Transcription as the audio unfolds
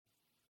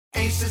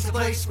Ace is the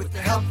place with the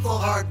helpful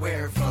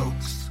hardware,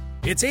 folks.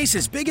 It's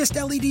Ace's biggest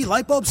LED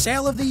light bulb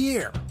sale of the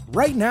year.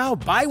 Right now,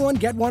 buy one,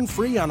 get one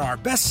free on our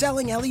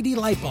best-selling LED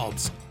light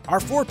bulbs. Our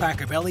 4-pack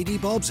of LED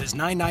bulbs is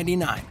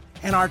 $9.99,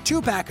 and our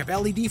 2-pack of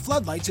LED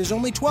floodlights is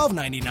only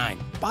 $12.99.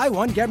 Buy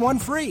one, get one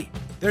free.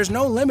 There's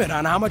no limit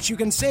on how much you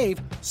can save,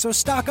 so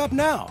stock up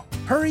now.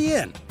 Hurry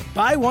in.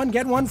 Buy one,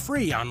 get one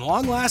free on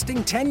long-lasting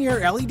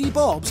 10-year LED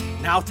bulbs,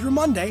 now through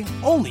Monday,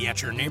 only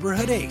at your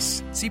neighborhood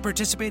Ace. See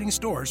participating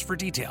stores for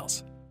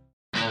details.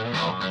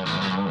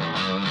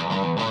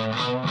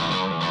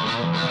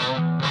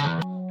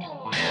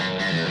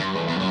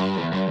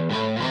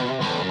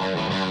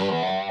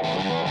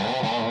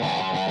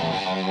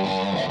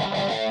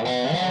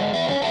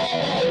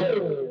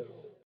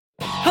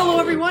 Hello,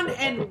 everyone,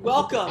 and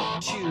welcome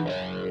to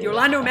the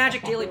Orlando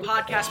Magic Daily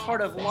Podcast,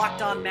 part of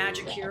Locked On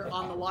Magic here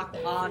on the Locked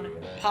On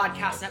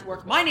Podcast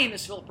Network. My name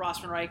is Philip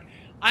Rossman-Reich.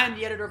 I am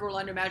the editor of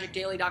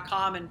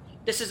OrlandoMagicDaily.com, and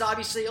this is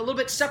obviously a little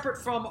bit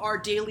separate from our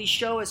daily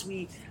show as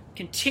we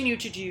continue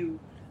to do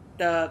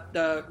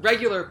the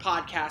regular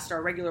podcast,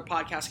 our regular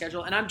podcast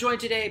schedule. And I'm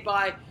joined today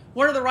by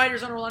one of the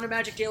writers on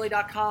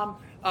OrlandoMagicDaily.com,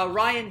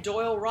 Ryan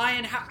Doyle.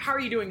 Ryan, how are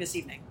you doing this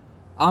evening?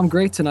 I'm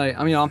great tonight.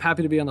 I'm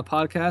happy to be on the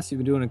podcast. You've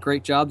been doing a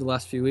great job the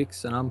last few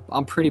weeks, and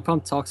I'm pretty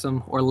pumped to talk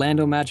some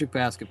Orlando Magic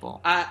basketball.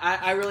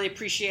 I really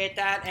appreciate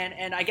that,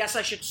 and I guess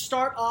I should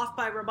start off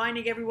by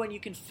reminding everyone you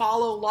can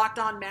follow Locked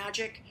On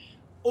Magic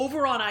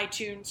over on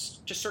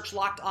iTunes. Just search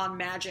Locked On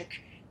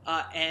Magic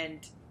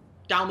and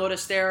download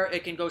us there.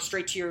 It can go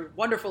straight to your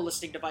wonderful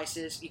listening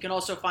devices. You can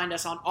also find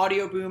us on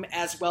Audio Boom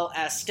as well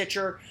as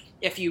Stitcher.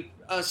 If you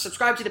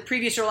subscribe to the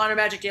previous Orlando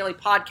Magic Daily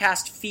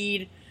podcast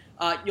feed,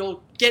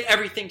 you'll get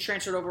everything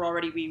transferred over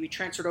already. We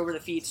transferred over the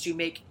feeds to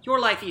make your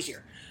life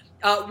easier.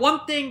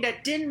 One thing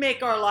that didn't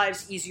make our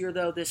lives easier,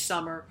 though, this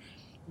summer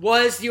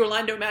was the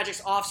Orlando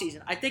Magic's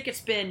offseason. I think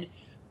it's been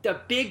the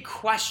big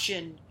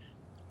question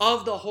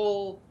of the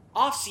whole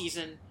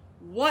offseason.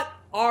 What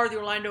are the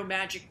Orlando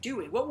Magic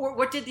doing?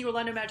 What did the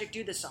Orlando Magic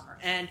do this summer?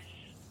 And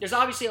there's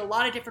obviously a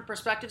lot of different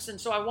perspectives, and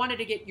so I wanted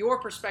to get your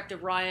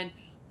perspective, Ryan,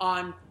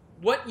 on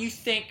what you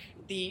think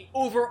the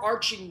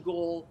overarching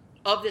goal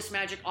of this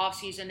Magic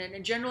offseason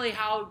and generally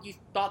how you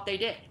thought they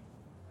did.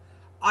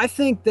 I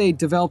think they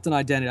developed an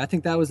identity. I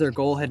think that was their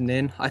goal heading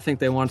in. I think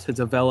they wanted to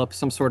develop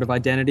some sort of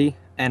identity,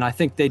 and I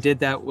think they did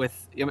that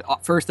with,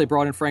 first they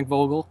brought in Frank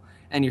Vogel,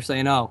 and you're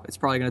saying, oh, it's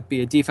probably going to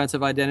be a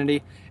defensive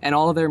identity, and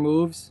all of their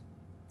moves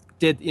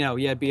did, you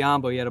had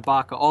Biyombo, you had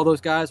Ibaka, all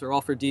those guys were all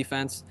for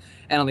defense,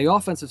 and on the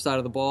offensive side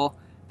of the ball,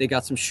 they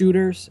got some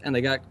shooters, and they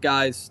got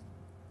guys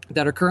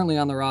that are currently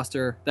on the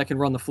roster that can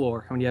run the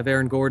floor. I mean, you have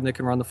Aaron Gordon that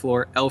can run the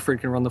floor, Elfrid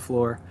can run the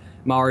floor,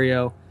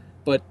 Mario.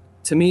 But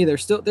to me,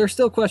 there's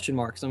still question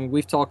marks. I mean,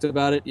 we've talked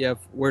about it. You have,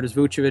 where does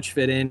Vucevic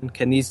fit in?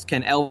 Can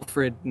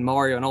Elfrid,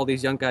 Mario, and all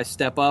these young guys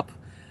step up?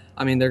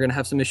 I mean, they're going to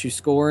have some issues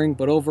scoring.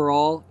 But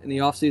overall, in the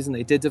offseason,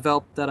 they did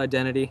develop that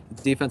identity,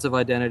 defensive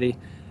identity,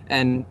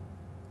 and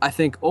I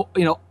think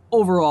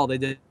overall they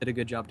did a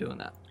good job doing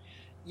that.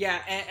 Yeah,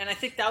 and I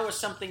think that was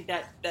something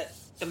that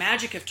the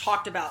Magic have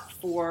talked about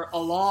for a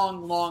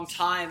long, long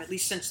time, at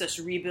least since this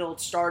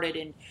rebuild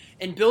started,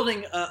 in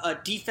building a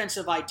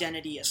defensive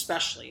identity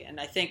especially. And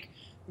I think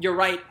you're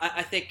right.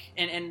 I think,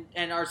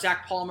 and our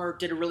Zach Palmer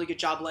did a really good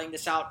job laying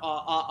this out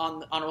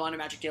on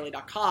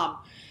OrlandoMagicDaily.com,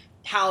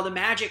 how the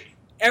Magic,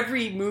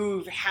 every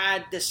move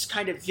had this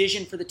kind of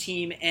vision for the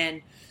team.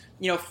 And,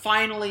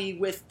 finally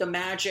with the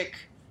Magic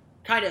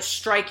kind of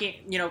striking,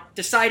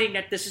 deciding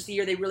that this is the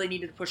year they really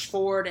needed to push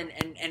forward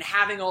and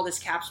having all this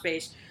cap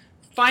space,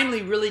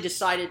 finally really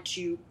decided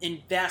to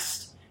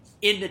invest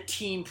in the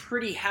team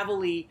pretty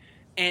heavily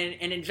and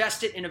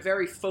invest it in a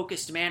very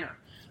focused manner.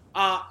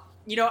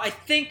 I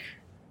think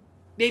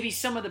maybe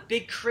some of the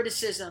big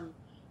criticism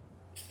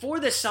for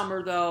this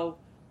summer, though,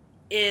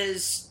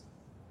 is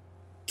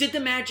did the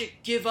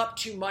Magic give up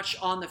too much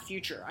on the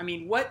future? I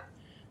mean,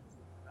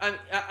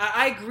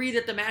 I agree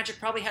that the Magic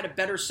probably had a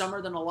better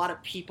summer than a lot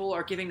of people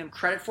are giving them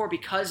credit for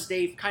because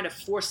they've kind of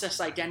forced this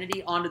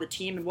identity onto the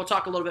team. And we'll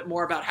talk a little bit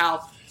more about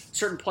how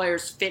certain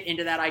players fit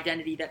into that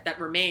identity that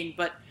remain.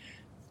 But,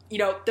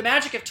 the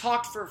Magic have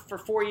talked for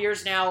 4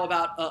 years now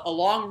about a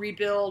long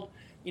rebuild,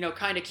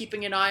 kind of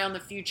keeping an eye on the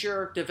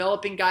future,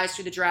 developing guys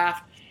through the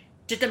draft.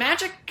 Did the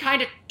Magic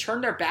kind of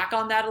turn their back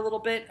on that a little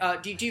bit?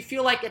 Do you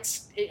feel like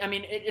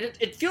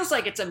it feels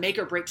like it's a make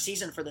or break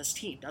season for this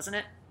team, doesn't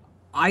it?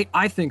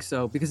 I think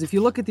so, because if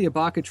you look at the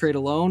Ibaka trade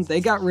alone, they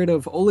got rid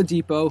of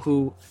Oladipo,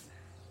 who,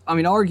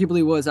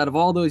 arguably was, out of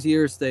all those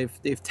years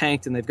they've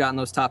tanked and they've gotten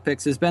those top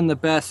picks, has been the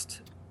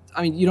best.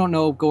 You don't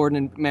know, Gordon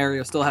and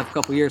Mario still have a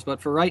couple years, but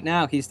for right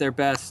now, he's their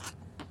best,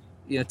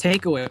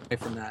 takeaway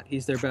from that.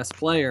 He's their best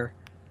player.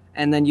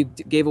 And then you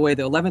gave away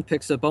the 11th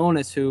pick,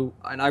 Sabonis, who,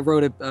 and I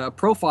wrote a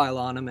profile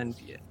on him, and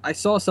I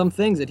saw some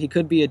things that he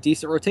could be a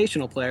decent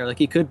rotational player, like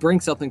he could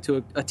bring something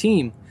to a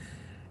team.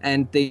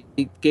 And they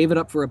gave it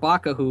up for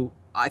Ibaka, who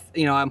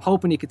I'm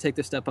hoping he could take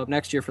the step up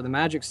next year for the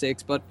Magic's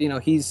sakes, but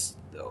he's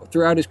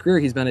throughout his career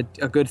he's been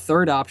a good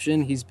third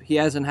option. He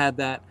hasn't had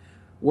that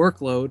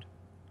workload,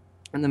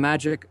 and the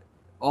Magic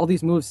all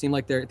these moves seem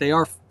like they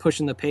are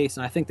pushing the pace,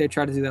 and I think they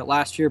tried to do that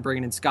last year,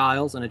 bringing in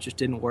Skiles, and it just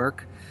didn't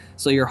work.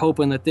 So you're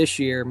hoping that this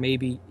year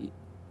maybe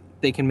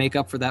they can make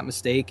up for that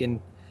mistake, and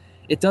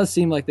it does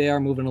seem like they are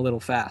moving a little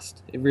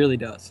fast. It really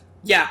does.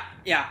 Yeah,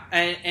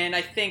 and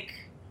I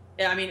think,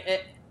 I mean,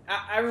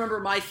 I remember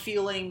my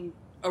feeling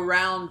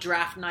around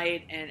draft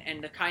night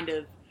and the kind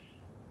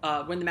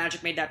of when the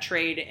Magic made that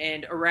trade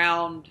and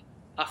around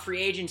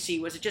free agency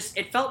was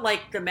it felt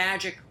like the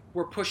Magic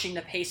were pushing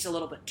the pace a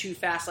little bit too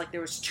fast, like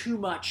there was too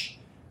much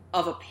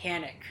of a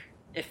panic,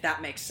 if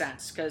that makes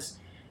sense. Because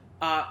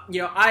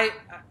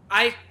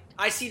I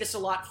see this a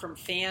lot from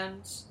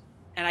fans,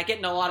 and I get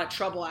in a lot of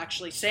trouble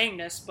actually saying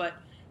this, but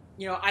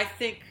I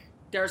think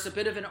there's a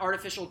bit of an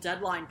artificial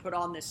deadline put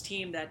on this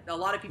team that a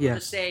lot of people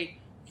just say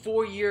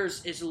 4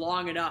 years is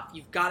long enough.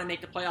 You've got to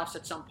make the playoffs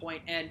at some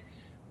point. And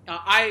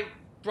I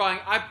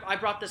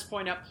brought this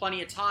point up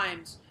plenty of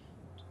times.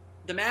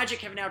 The Magic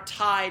have now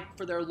tied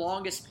for their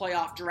longest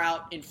playoff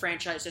drought in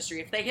franchise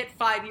history. If they hit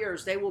 5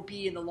 years, they will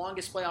be in the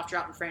longest playoff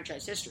drought in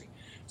franchise history.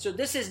 So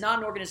this is not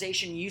an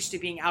organization used to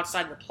being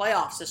outside of the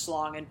playoffs this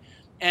long.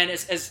 And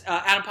as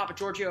Adam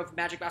Papagiorgio of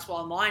Magic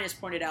Basketball Online has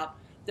pointed out,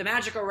 the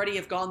Magic already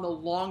have gone the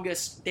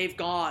longest they've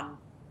gone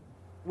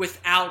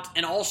without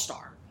an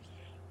all-star.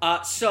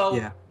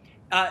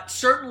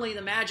 Certainly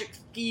the Magic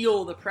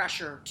feel the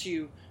pressure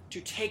to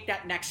take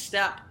that next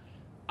step.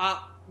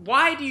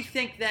 Why do you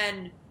think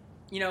then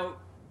Victor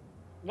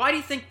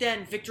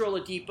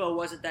Oladipo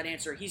wasn't that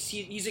answer?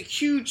 He's a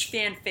huge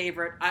fan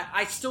favorite.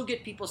 I still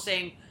get people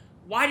saying,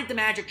 why did the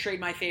Magic trade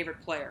my favorite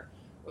player?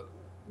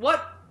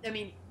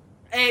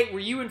 A, were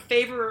you in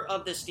favor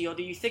of this deal?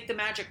 Do you think the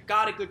Magic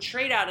got a good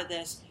trade out of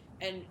this?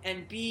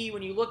 And B,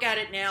 when you look at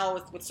it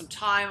now with some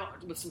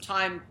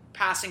time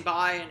passing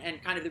by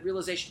and kind of the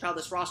realization of how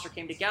this roster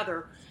came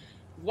together,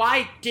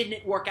 why didn't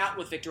it work out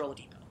with Victor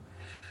Oladipo?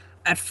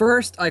 At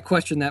first, I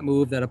questioned that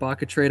move, that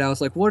Ibaka trade. I was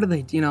like, what are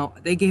they,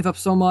 they gave up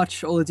so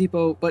much,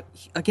 Oladipo. But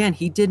again,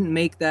 he didn't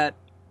make that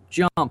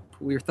jump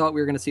we thought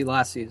we were going to see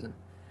last season.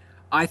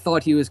 I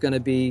thought he was going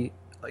to be,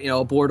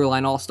 a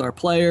borderline all-star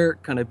player,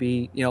 going to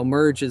be, definitely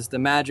emerge as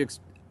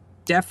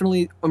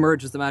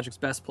the Magic's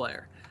best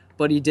player.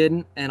 But he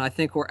didn't, and I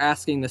think we're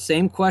asking the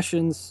same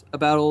questions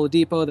about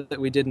Oladipo that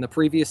we did in the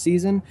previous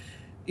season.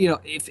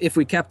 If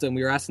we kept him,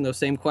 we were asking those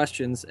same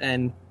questions.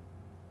 And,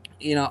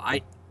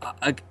 I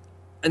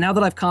now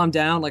that I've calmed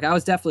down, I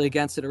was definitely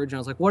against it originally.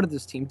 I was like, what is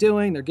this team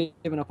doing? They're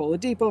giving up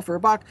Oladipo for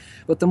Ibaka.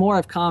 But the more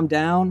I've calmed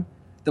down,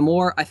 the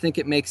more I think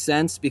it makes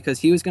sense, because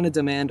he was going to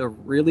demand a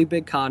really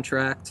big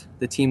contract.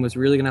 The team was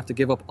really going to have to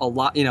give up a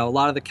lot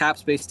of the cap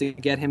space to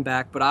get him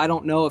back. But I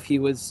don't know if he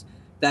was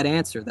that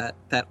answer,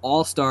 that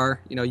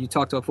all-star. You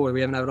talked about before, we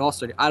haven't had an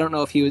all-star. I don't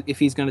know if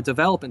he's going to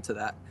develop into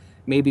that.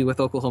 Maybe with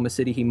Oklahoma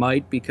City he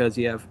might, because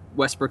you have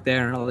Westbrook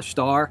there and another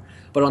star.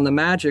 But on the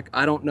Magic,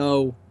 I don't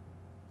know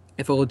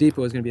if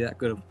Oladipo is going to be that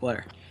good of a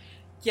player.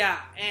 Yeah,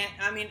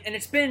 and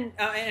it's been,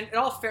 and in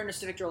all fairness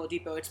to Victor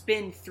Oladipo, it's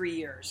been 3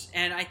 years,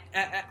 and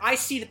I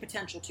see the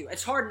potential too.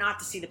 It's hard not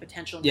to see the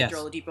potential in Victor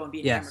Oladipo and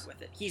be enamored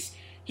with it.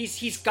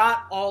 He's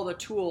got all the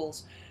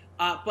tools,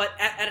 but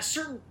at a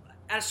certain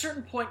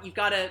point, you've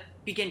got to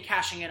begin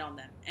cashing in on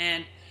them.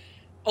 And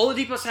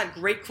Oladipo's had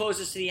great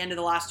closes to the end of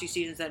the last 2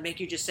 seasons that make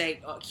you just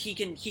say, he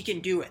can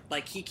do it.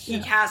 He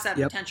has that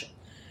potential.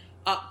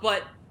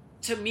 But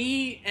to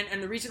me,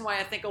 and the reason why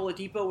I think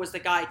Oladipo was the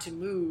guy to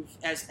move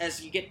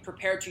as you get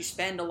prepared to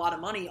spend a lot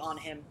of money on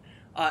him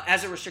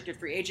as a restricted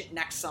free agent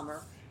next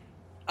summer,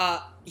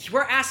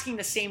 we're asking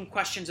the same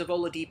questions of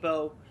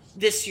Oladipo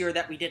this year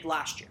that we did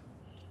last year.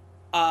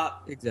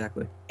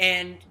 Exactly.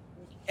 And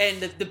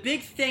the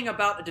big thing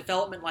about a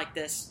development like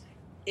this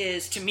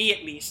is, to me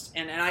at least,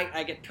 and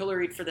I get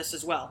pilloried for this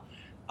as well,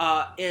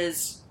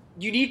 is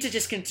you need to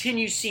just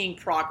continue seeing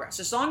progress.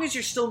 As long as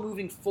you're still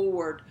moving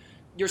forward,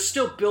 you're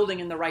still building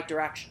in the right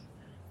direction.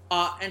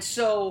 And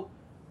so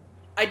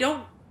I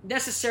don't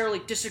necessarily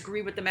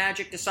disagree with the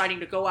Magic deciding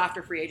to go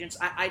after free agents.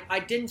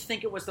 I didn't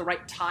think it was the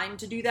right time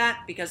to do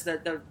that, because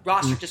the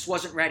roster just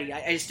wasn't ready.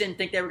 I just didn't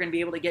think they were going to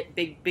be able to get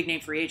big name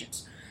free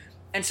agents.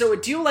 And so a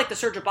deal like the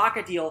Serge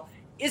Ibaka deal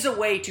is a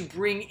way to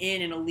bring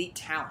in an elite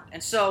talent.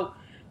 And so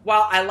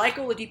while I like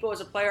Oladipo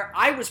as a player,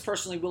 I was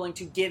personally willing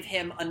to give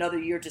him another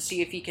year to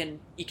see if he can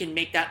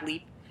make that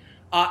leap.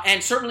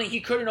 And certainly he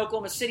could in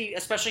Oklahoma City,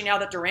 especially now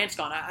that Durant's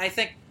gone.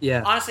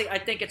 Honestly, I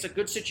think it's a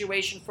good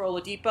situation for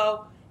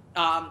Oladipo.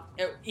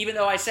 Even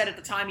though I said at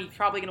the time he's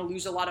probably going to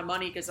lose a lot of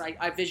money, because I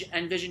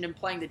envisioned him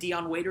playing the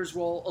Dion Waiters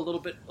role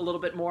a little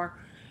bit more.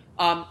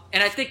 And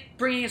I think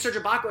bringing in Serge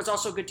Ibaka is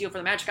also a good deal for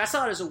the Magic. I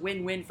saw it as a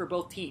win-win for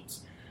both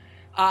teams.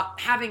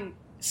 Having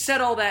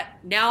said all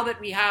that, now that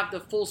we have the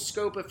full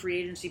scope of free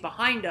agency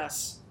behind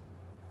us,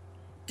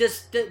 did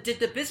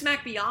the Bismack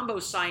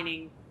Biyombo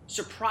signing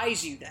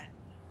surprise you then?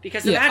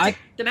 Because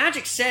the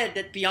Magic said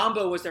that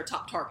Biyombo was their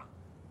top target.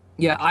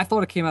 Yeah, I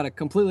thought it came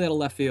completely out of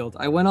left field.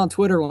 I went on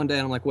Twitter one day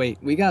and I'm like, wait,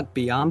 we got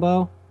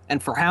Biyombo?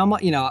 And for how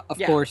much? Of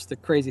course, the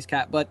craziest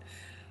cat. But,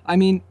 I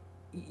mean,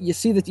 you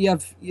see that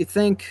you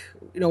think,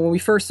 when we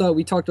first saw it,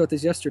 we talked about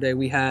this yesterday.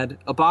 We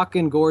had Ibaka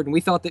and Gordon.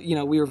 We thought that,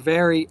 we were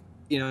very,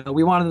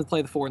 we wanted them to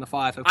play the 4 and the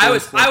 5. I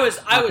was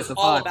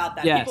all about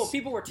that. Yes.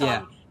 People were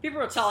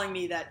telling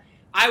me that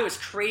I was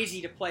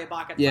crazy to play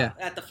Ibaka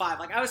at the 5.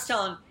 Like I was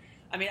telling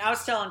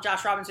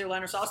Josh Robinson,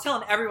 Orlando, so I was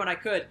telling everyone I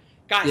could,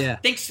 guys,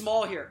 think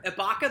small here.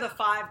 Ibaka the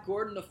 5,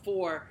 Gordon the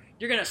 4.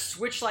 You're going to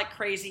switch like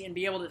crazy and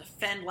be able to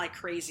defend like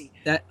crazy.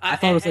 I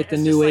thought it was like the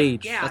new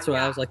age. That's why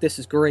I was like, this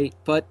is great.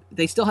 But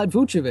they still had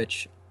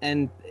Vucevic.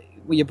 And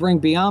when you bring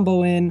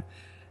Biyombo in,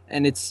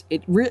 and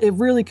it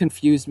really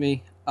confused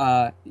me.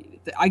 I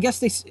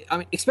guess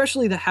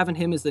especially having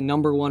him as the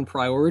number one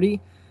priority.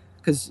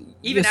 Because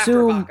even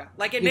after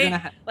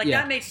Ibaka.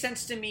 That made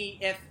sense to me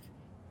if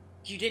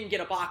you didn't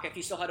get Ibaka if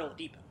you still had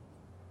Oladipo.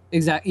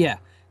 Exactly, yeah.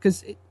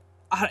 Because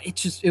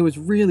it was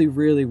really,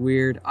 really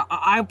weird.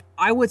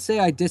 I would say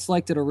I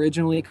disliked it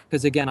originally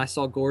because, again, I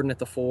saw Gordon at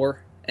the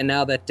 4, and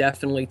now that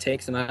definitely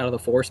takes him out of the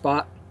 4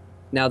 spot.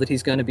 Now that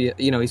he's going to be, at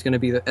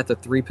the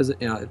 3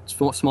 position,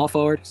 small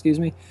forward, excuse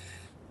me.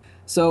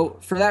 So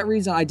for that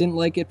reason, I didn't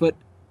like it, but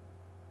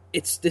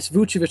it's this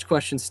Vucevic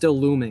question still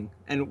looming,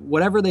 and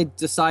whatever they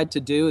decide to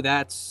do,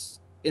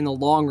 that's in the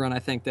long run. I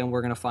think then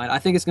we're going to find. I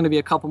think it's going to be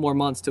a couple more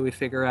months till we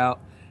figure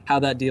out how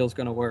that deal is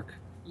going to work.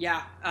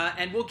 Yeah,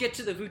 and we'll get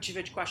to the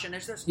Vucevic question.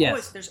 There's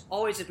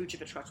always a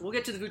Vucevic question. We'll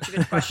get to the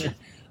Vucevic question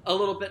a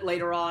little bit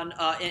later on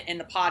in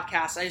the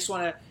podcast. I just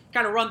want to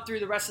kind of run through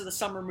the rest of the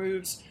summer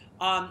moves.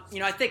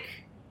 I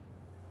think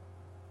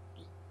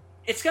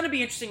it's going to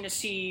be interesting to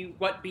see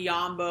what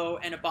Biyombo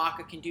and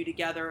Ibaka can do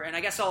together. And I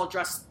guess I'll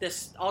address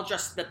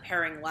the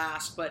pairing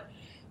last. But,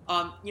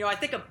 I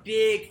think a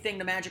big thing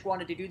the Magic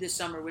wanted to do this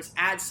summer was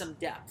add some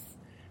depth.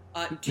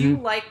 Do you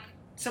like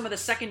some of the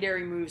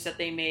secondary moves that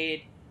they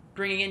made?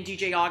 Bringing in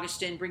DJ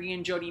Augustin, bringing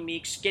in Jody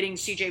Meeks, getting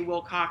CJ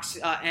Wilcox,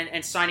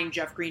 and signing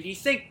Jeff Green. Do you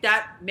think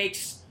that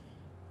makes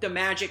the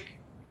Magic,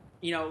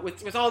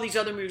 with all these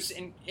other moves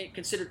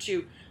considered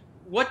too,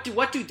 what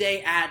do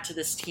they add to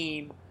this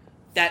team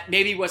that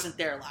maybe wasn't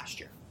there last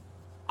year?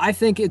 I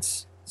think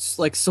it's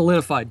like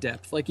solidified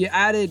depth. Like you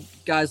added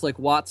guys like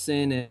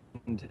Watson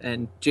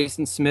and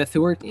Jason Smith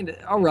who are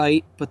all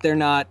right, but they're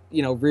not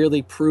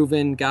really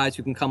proven guys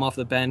who can come off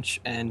the bench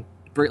and.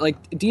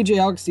 Like DJ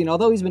Augustin,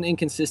 although he's been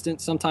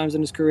inconsistent sometimes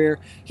in his career,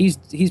 he's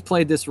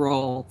played this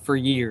role for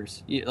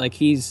years. Like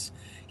he's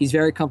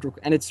very comfortable,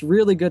 and it's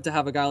really good to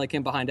have a guy like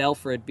him behind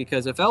Elfrid,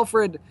 because if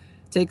Elfrid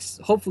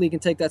hopefully he can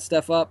take that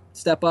step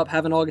up,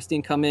 having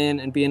Augustin come in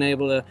and being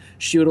able to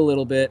shoot a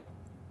little bit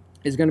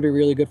is going to be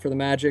really good for the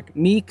Magic.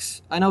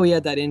 Meeks, I know he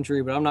had that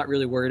injury, but I'm not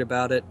really worried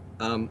about it.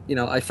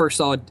 I first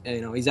saw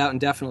he's out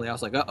indefinitely. I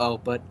was like,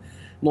 but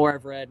more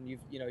I've read, and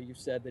you've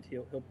said that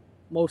he'll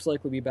most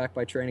likely be back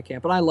by training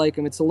camp, but I like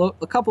him. It's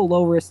a couple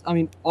low risk. I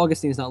mean,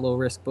 Augustine's not low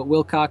risk, but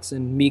Wilcox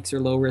and Meeks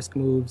are low risk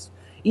moves.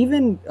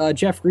 Even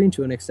Jeff Green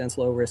to an extent is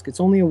low risk. It's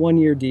only a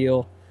 1-year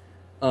deal,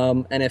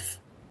 and if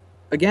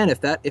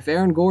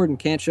Aaron Gordon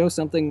can't show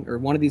something, or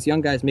one of these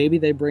young guys, maybe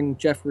they bring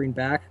Jeff Green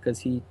back because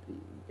he's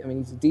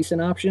a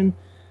decent option.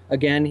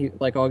 Again,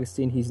 like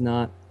Augustine, he's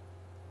not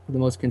the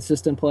most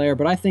consistent player,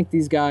 but I think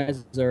these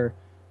guys are.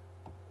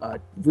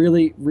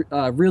 Really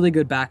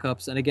good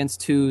backups, and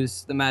against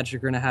twos, the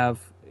Magic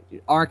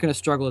aren't going to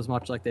struggle as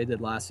much like they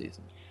did last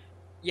season.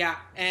 Yeah,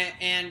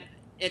 and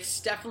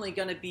it's definitely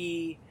going to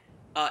be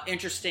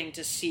interesting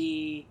to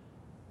see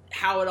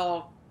how it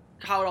all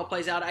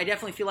plays out. I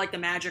definitely feel like the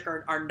Magic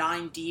are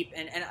 9 deep,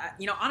 and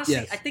honestly,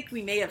 yes. I think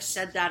we may have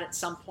said that at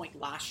some point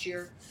last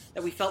year,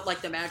 that we felt like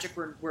the Magic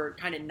were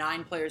kind of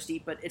 9 players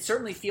deep, but it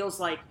certainly feels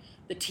like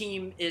the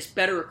team is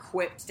better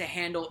equipped to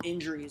handle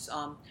injuries.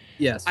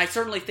 Yes, I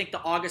certainly think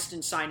the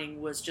Augustin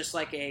signing was just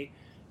like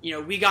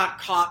we got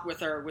caught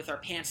with our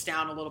pants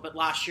down a little bit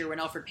last year when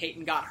Elfrid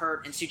Payton got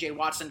hurt and C.J.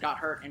 Watson got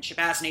hurt and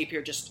Shabazz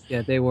Napier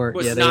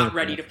was not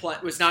ready to play.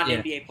 Was not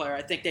an NBA player.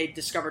 I think they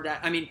discovered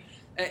that. I mean,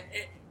 I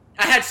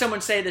had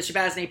someone say the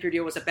Shabazz Napier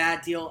deal was a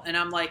bad deal, and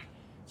I'm like,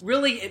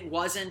 really, it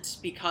wasn't,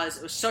 because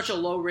it was such a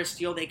low-risk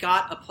deal. They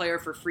got a player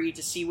for free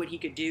to see what he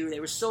could do. They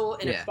were still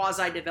in a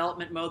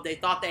quasi-development mode. They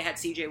thought they had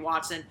C.J.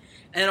 Watson,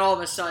 and then all of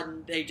a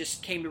sudden they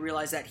just came to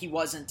realize that he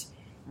wasn't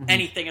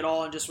anything at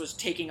all and just was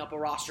taking up a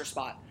roster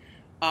spot.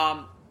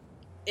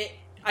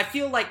 I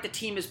feel like the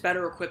team is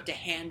better equipped to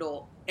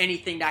handle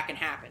anything that can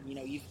happen.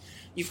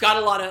 You've got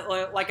a lot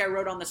of, like I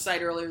wrote on the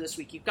site earlier this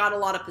week, you've got a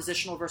lot of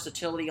positional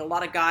versatility, a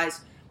lot of guys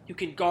who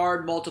can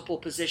guard multiple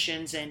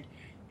positions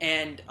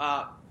and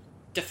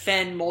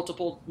defend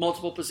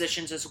multiple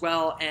positions as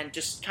well, and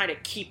just kind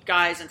of keep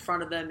guys in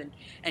front of them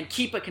and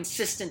keep a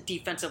consistent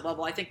defensive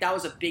level. I think that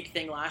was a big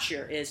thing last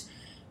year is,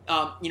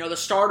 the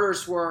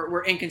starters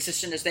were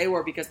inconsistent as they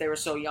were because they were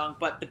so young,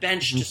 but the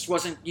bench just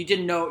wasn't,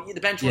 the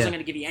bench wasn't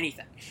going to give you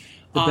anything.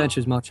 The bench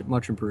is much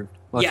improved.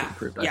 Much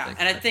improved, I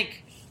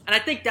think. And I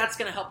think that's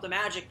going to help the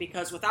Magic,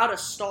 because without a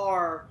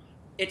star,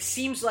 it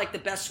seems like the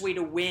best way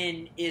to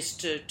win is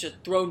to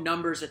throw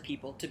numbers at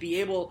people, to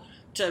be able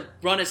to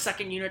run a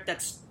second unit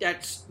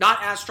that's not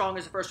as strong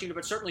as the first unit,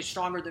 but certainly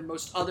stronger than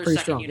most other Pretty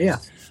second strong,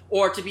 units. yeah.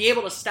 Or to be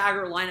able to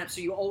stagger lineups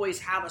so you always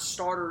have a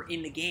starter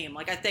in the game.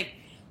 Like, I think,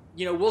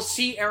 we'll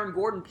see Aaron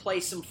Gordon play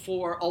some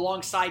floor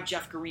alongside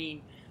Jeff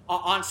Green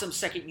on some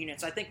second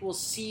units. I think we'll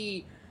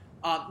see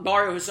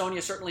Mario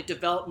Hezonja certainly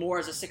develop more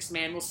as a sixth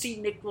man. We'll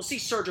see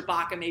Serge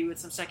Ibaka maybe with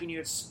some second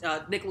units,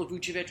 Nikola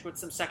Vucevic with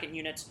some second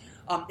units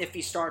if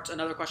he starts.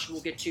 Another question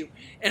we'll get to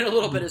in a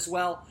little bit as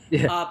well.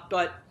 Yeah.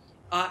 But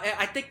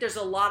I think there's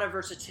a lot of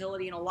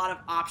versatility and a lot of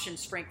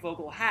options Frank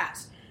Vogel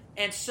has.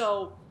 And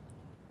so,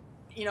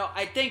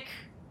 I think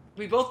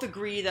we both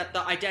agree that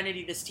the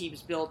identity this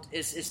team's built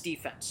is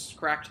defense,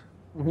 correct?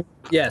 Mm-hmm.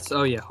 Yes.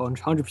 Oh, yeah.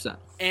 100%.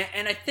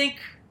 And I think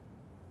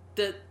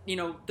that,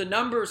 the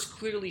numbers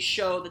clearly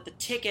show that the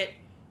ticket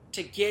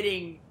to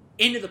getting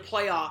into the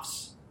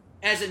playoffs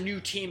as a new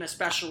team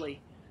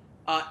especially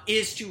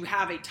is to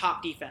have a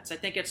top defense. I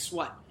think it's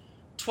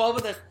 12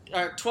 of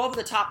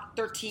the top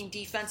 13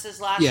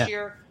 defenses last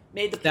year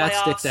made the playoffs.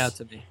 That sticks out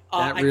to me.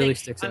 That really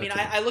sticks out to me.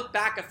 I look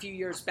back a few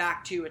years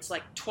back too. It's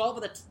like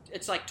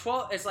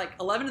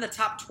 11 of the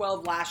top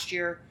 12 last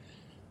year.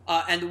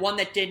 And the one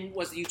that didn't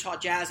was the Utah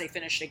Jazz. They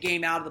finished a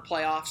game out of the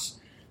playoffs.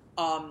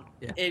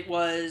 It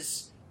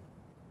was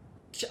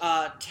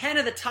 10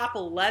 of the top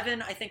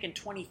 11, I think, in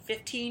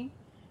 2015.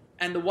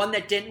 And the one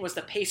that didn't was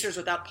the Pacers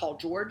without Paul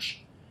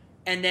George.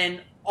 And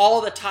then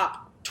all the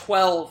top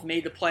 12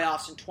 made the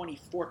playoffs in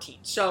 2014.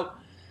 So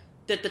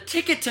that the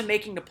ticket to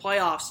making the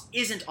playoffs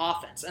isn't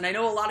offense. And I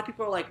know a lot of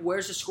people are like,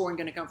 where's the scoring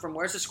going to come from?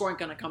 Where's the scoring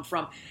going to come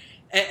from?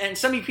 And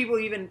some of you people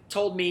even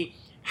told me,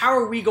 how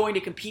are we going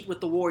to compete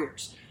with the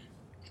Warriors?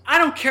 I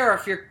don't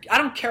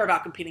care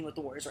about competing with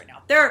the Warriors right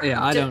now.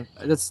 I don't.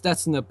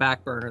 That's in the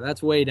back burner.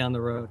 That's way down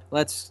the road.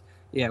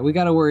 We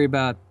got to worry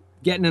about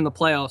getting in the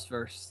playoffs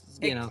first.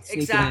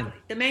 Exactly.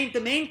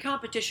 The main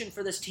competition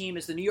for this team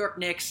is the New York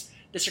Knicks,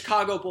 the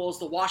Chicago Bulls,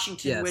 the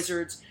Washington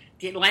Wizards,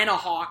 the Atlanta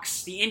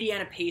Hawks, the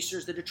Indiana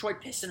Pacers, the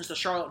Detroit Pistons, the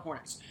Charlotte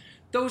Hornets.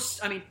 Those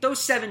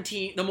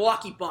 17, the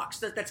Milwaukee Bucks.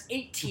 That's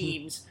 8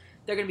 teams.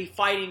 They're going to be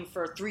fighting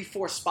for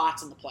 3-4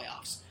 spots in the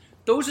playoffs.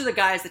 Those are the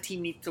guys the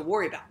team needs to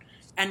worry about.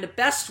 And the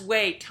best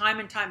way, time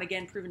and time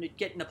again, proven to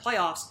get in the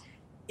playoffs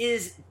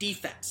is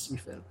defense.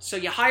 So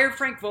you hired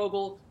Frank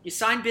Vogel, you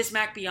signed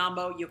Bismack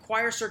Biyombo, you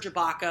acquire Serge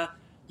Ibaka,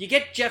 you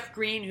get Jeff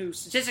Green, who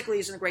statistically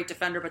isn't a great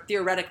defender, but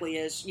theoretically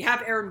is. You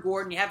have Aaron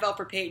Gordon, you have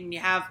Elfrid Payton, you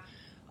have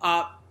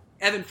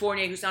Evan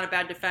Fournier, who's not a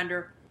bad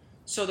defender.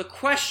 So the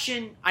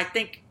question I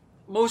think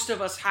most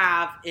of us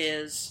have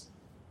is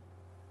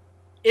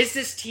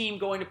this team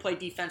going to play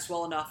defense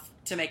well enough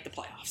to make the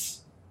playoffs?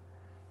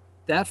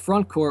 That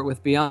front court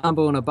with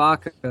Biyombo and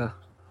Ibaka,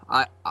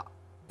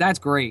 that's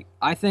great.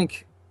 I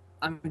think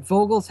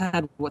Vogel's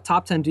had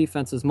top 10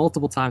 defenses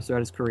multiple times throughout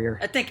his career.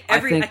 I think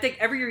every year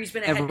he's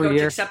been a head coach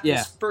except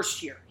his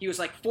first year. He was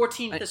like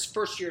 14th his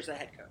first year as a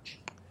head coach.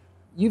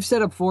 You've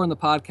said it before in the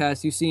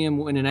podcast, you see him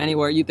winning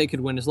anywhere. They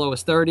could win as low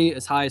as 30,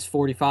 as high as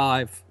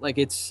 45. Like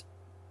it's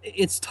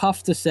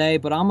tough to say,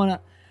 but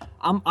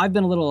I've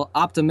been a little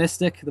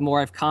optimistic the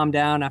more I've calmed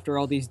down after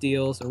all these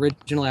deals.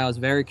 Originally I was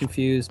very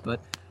confused, but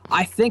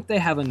I think they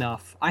have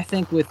enough. I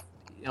think with,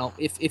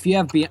 if you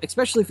have,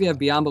 especially if you have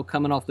Biyombo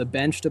coming off the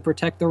bench to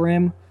protect the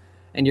rim,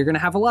 and you're going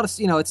to have a lot of,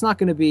 it's not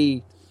going to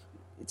be,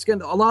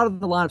 a lot of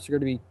the lineups are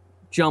going to be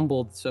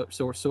jumbled, so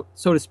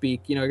to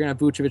speak. You're going to have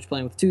Vucevic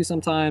playing with 2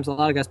 sometimes, a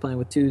lot of guys playing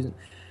with 2s.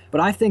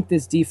 But I think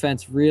this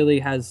defense really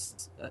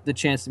has the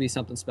chance to be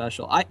something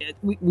special.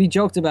 We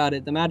joked about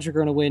it. The Magic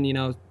are going to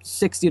win,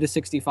 60 to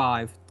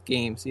 65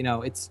 games.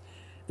 It's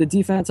the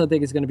defense. I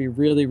think is going to be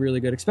really, really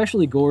good.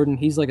 Especially Gordon.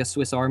 He's like a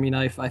Swiss Army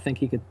knife. I think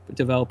he could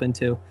develop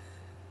into.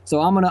 So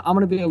I'm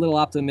gonna be a little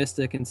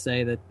optimistic and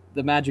say that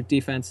the Magic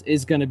defense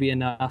is going to be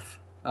enough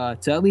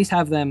to at least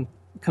have them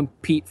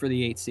compete for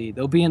the 8th seed.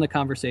 They'll be in the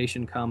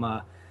conversation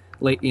come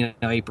late,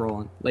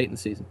 April and late in the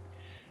season.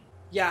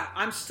 Yeah,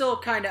 I'm still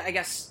kind of, I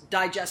guess,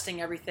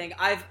 digesting everything.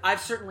 I've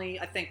certainly,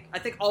 I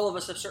think all of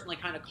us have certainly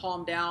kind of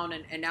calmed down,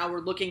 and now we're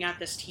looking at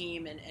this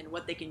team and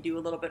what they can do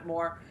a little bit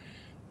more.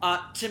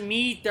 To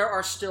me, there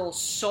are still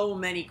so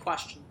many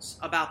questions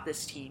about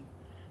this team.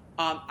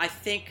 I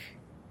think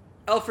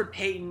Elfrid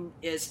Payton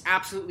is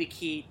absolutely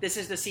key. This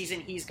is the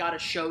season he's got to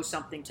show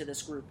something to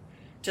this group,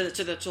 to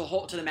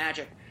the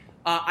Magic.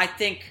 I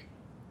think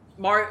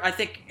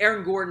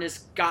Aaron Gordon has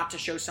got to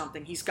show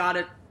something. He's got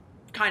to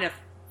kind of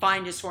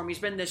find his form. He's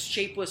been this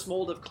shapeless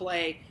mold of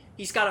clay.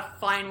 He's got to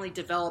finally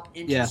develop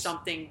into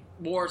something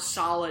more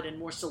solid and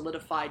more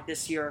solidified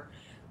this year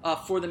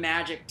for the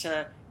Magic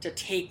to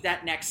take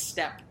that next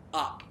step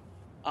up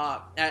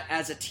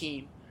as a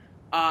team.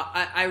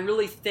 I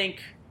really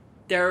think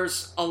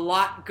there's a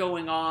lot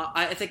going on.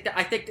 I think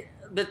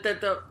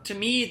that to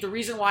me, the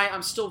reason why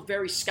I'm still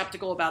very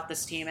skeptical about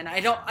this team, and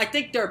I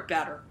think they're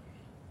better.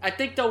 I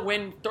think they'll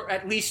win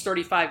at least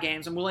 35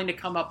 games. I'm willing to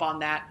come up on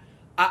that.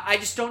 I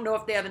just don't know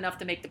if they have enough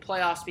to make the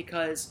playoffs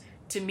because,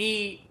 to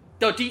me,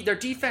 their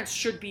defense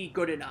should be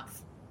good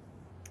enough.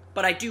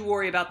 but I do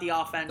worry about the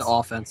offense. The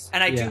offense.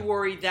 And I do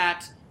worry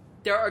that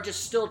there are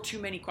just still too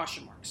many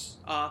question marks.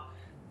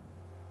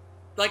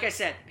 Like I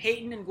said,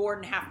 Payton and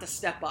Gordon have to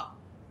step up.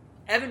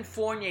 Evan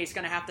Fournier is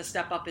going to have to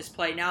step up his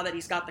play now that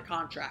he's got the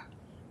contract.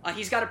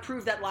 He's got to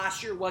prove that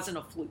last year wasn't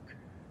a fluke.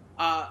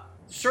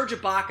 Serge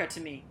Ibaka, to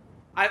me,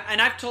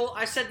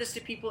 I've said this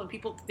to people, and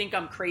people think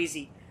I'm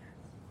crazy.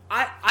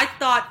 I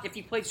thought if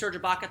he played Serge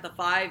Ibaka at the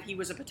 5, he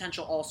was a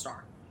potential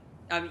all-star.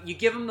 You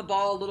give him the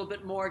ball a little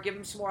bit more, give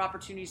him some more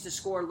opportunities to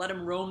score, let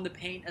him roam the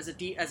paint as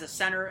a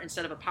center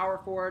instead of a power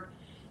forward.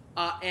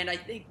 And I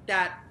think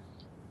that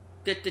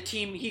the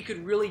team, he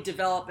could really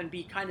develop and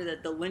be kind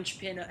of the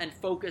linchpin and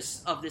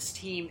focus of this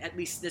team, at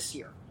least this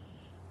year.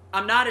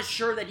 I'm not as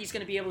sure that he's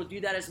going to be able to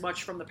do that as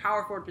much from the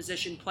power forward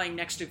position playing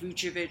next to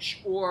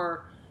Vucevic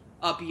or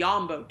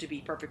Biyombo, to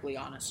be perfectly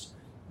honest.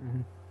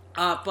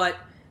 Mm-hmm. But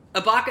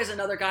Ibaka is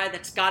another guy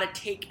that's got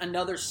to take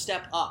another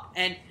step up.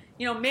 And,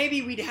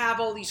 maybe we'd have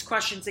all these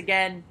questions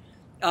again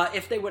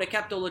if they would have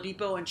kept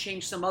Oladipo and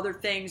changed some other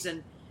things.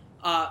 And,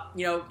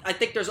 I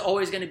think there's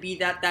always going to be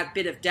that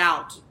bit of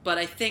doubt. But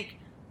I think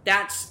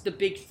that's the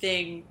big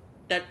thing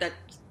that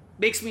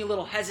makes me a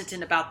little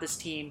hesitant about this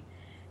team,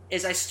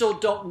 is I still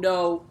don't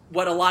know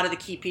what a lot of the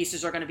key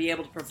pieces are going to be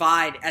able to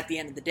provide at the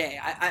end of the day.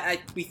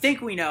 We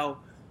think we know,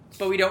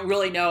 but we don't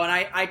really know, and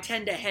I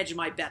tend to hedge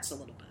my bets a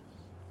little bit.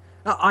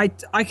 I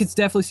could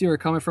definitely see where you're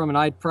coming from, and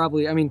I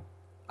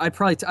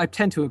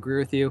tend to agree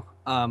with you.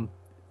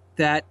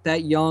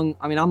 That young,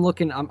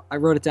 I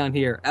wrote it down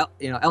here.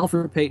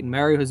 Elfrid Payton,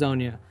 Mario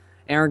Hezonja,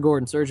 Aaron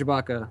Gordon, Serge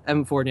Ibaka,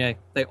 Evan Fournier.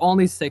 They all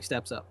need to take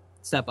step up.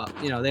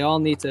 They all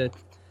need to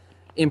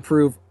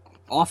improve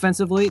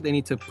offensively. They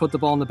need to put the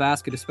ball in the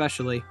basket,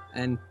 especially,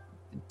 and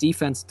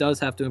defense does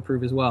have to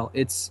improve as well.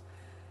 It's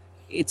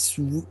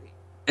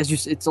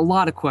a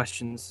lot of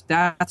questions.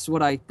 That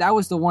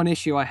was the one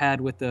issue I had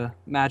with the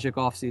Magic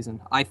offseason.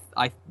 I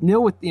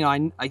knew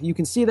you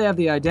can see they have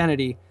the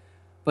identity,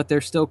 but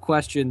there's still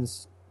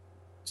questions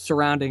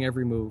surrounding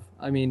every move.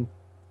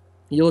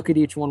 You look at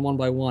each one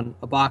by one.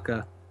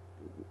 Ibaka,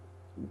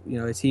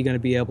 is he going to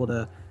be able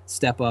to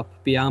step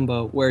up?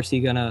 Biyombo, where's he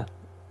going to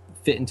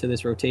fit into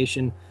this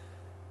rotation?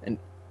 And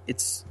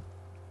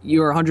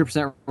you're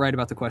 100% right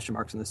about the question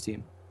marks in this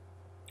team.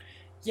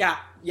 Yeah,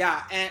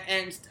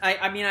 and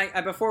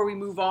I before we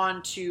move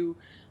on to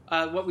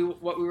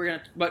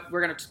the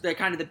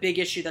kind of the big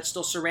issue that's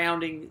still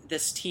surrounding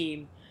this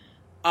team,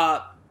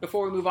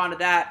 before we move on to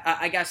that,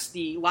 I guess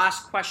the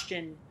last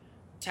question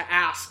to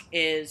ask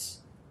is,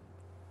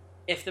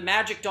 if the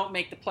Magic don't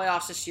make the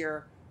playoffs this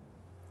year,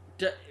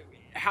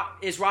 how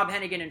is Rob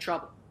Hennigan in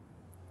trouble?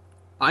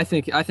 I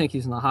think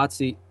he's in the hot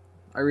seat.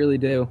 I really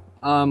do.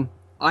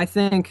 I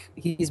think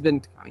he's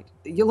been.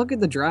 You look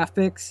at the draft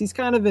picks. He's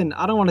kind of been.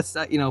 I don't want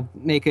to,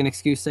 make an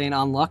excuse saying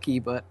unlucky,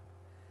 but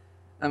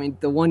the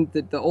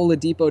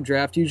Oladipo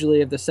draft.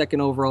 Usually, of the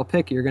second overall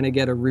pick, you're going to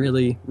get a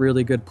really,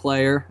 really good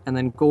player. And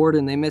then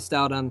Gordon, they missed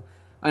out on.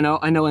 I know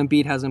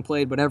Embiid hasn't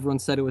played, but everyone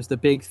said it was the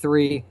big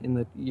 3 in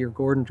the year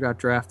Gordon got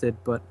drafted.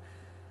 But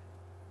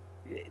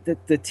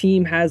the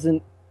team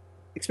hasn't.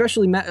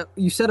 Especially,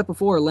 you said it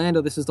before,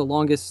 Orlando. This is the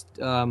longest.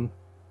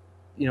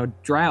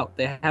 Drought.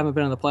 They haven't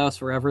been in the playoffs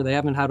forever. They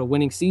haven't had a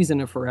winning season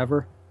in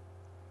forever.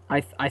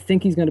 I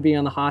think he's going to be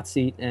on the hot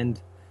seat,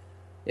 and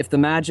if the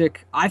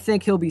Magic, I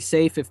think he'll be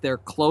safe if they're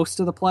close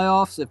to the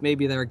playoffs, if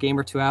maybe they're a game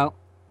or two out.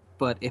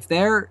 But if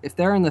they're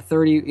in the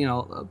 30,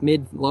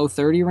 mid-low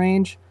 30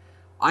 range,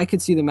 I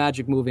could see the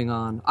Magic moving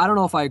on. I don't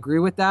know if I agree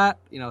with that.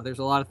 There's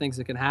a lot of things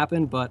that can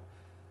happen, but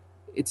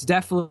it's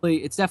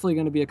definitely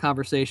going to be a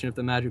conversation if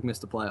the Magic miss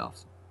the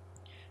playoffs.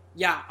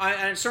 Yeah,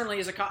 and it certainly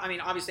is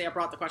obviously I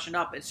brought the question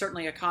up. It's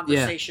certainly a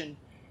conversation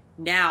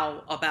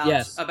now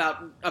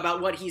about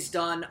what he's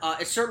done.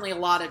 It's certainly a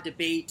lot of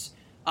debate.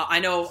 I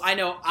know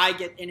I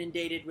get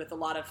inundated with a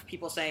lot of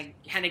people saying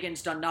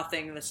Hennigan's done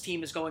nothing, this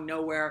team is going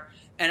nowhere,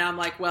 and I'm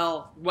like,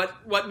 well,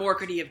 what more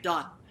could he have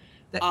done?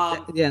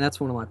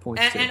 That's one of my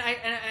points too.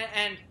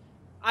 And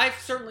I've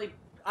certainly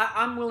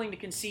I'm willing to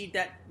concede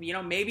that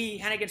maybe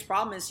Hennigan's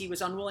problem is he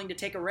was unwilling to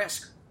take a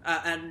risk,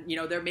 and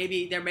there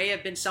may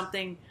have been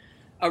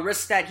a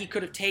risk that he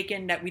could have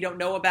taken that we don't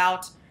know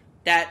about,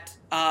 that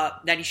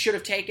he should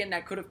have taken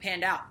that could have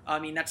panned out.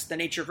 That's the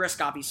nature of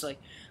risk, obviously.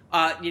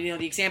 The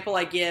example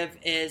I give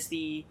is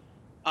the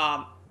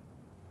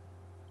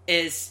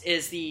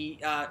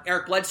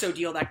Eric Bledsoe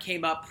deal that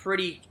came up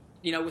pretty,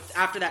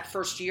 after that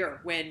first year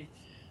when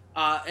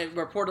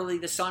reportedly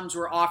the Suns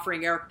were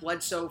offering Eric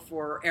Bledsoe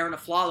for Aaron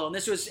Aflalo, and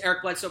this was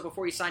Eric Bledsoe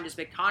before he signed his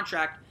big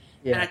contract.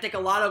 Yeah. And I think a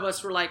lot of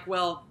us were like,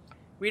 well,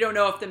 we don't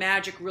know if the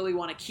Magic really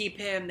want to keep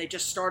him. They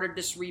just started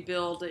this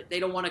rebuild. They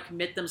don't want to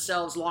commit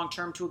themselves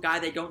long-term to a guy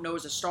they don't know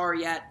is a star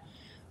yet.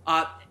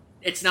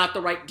 It's not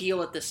the right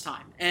deal at this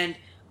time. And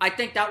I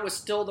think that was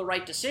still the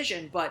right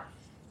decision, but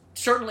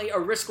certainly a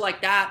risk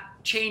like that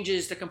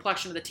changes the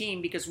complexion of the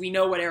team because we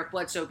know what Eric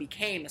Bledsoe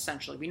became,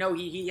 essentially. We know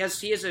he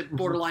is a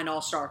borderline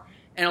all-star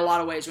in a lot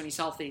of ways when he's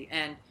healthy,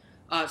 and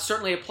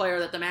certainly a player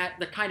that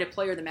the kind of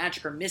player the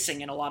Magic are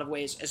missing in a lot of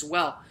ways as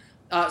well.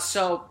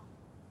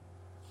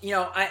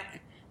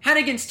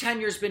 Hennigan's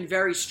tenure has been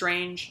very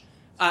strange.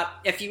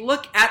 If you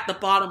look at the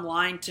bottom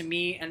line to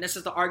me, and this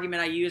is the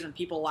argument I use, and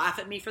people laugh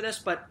at me for this,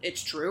 but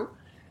it's true,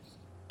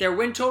 their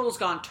win total's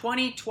gone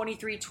 20,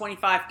 23,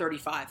 25,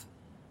 35.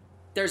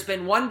 There's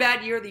been one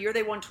bad year, the year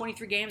they won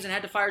 23 games and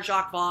had to fire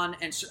Jacques Vaughn,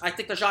 and I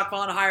think the Jacques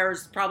Vaughn hire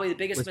is probably the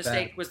biggest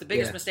mistake, was the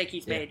biggest mistake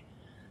he's made.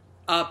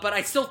 But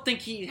I still think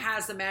he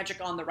has the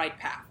Magic on the right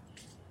path.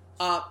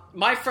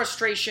 My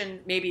frustration,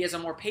 maybe as a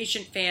more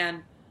patient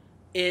fan,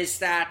 is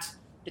that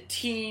the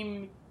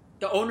team,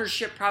 the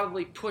ownership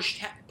probably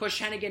pushed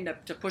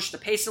Hennigan to push the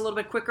pace a little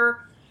bit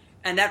quicker,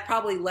 and that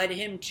probably led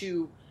him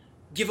to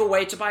give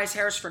away Tobias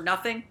Harris for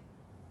nothing,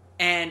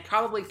 and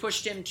probably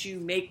pushed him to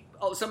make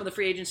some of the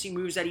free agency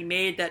moves that he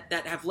made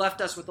that have left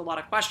us with a lot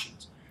of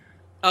questions.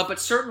 But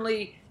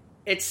certainly,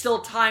 it's still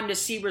time to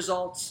see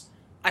results.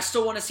 I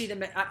still want to see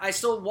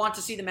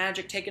the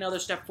Magic take another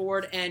step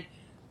forward, and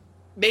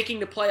making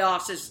the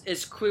playoffs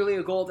is clearly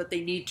a goal that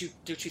they need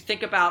to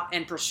think about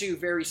and pursue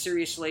very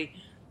seriously.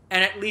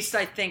 And at least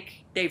I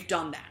think they've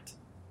done that.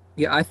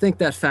 Yeah, I think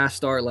that fast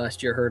start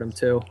last year hurt them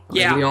too.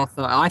 Yeah, we all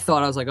thought.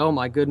 I was like, oh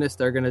my goodness,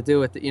 they're going to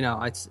do it.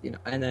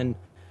 And then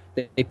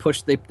they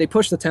pushed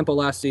the tempo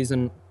last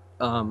season,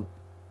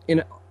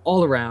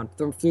 all around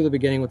through the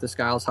beginning with the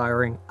Skiles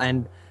hiring,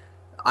 and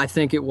I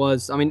think it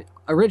was. I mean,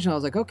 originally I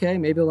was like, okay,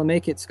 maybe they'll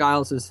make it.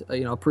 Skiles is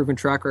a proven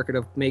track record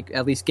of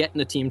at least getting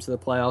the team to the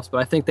playoffs, but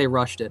I think they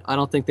rushed it. I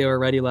don't think they were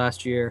ready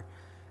last year,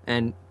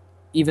 and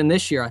even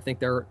this year, I think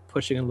they're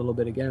pushing a little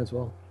bit again as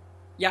well.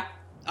 Yeah,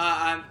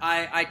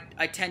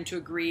 I tend to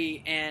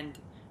agree, and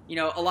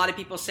a lot of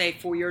people say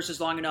 4 years is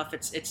long enough.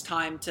 It's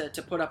time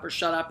to put up or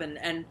shut up,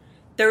 and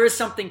there is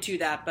something to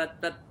that,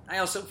 but I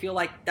also feel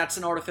like that's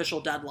an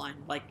artificial deadline.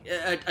 Like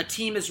a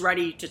team is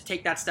ready to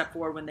take that step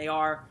forward when they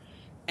are,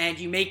 and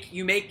you make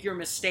your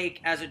mistake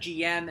as a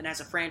GM and as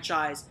a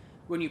franchise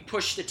when you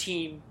push the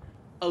team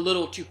a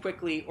little too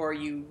quickly, or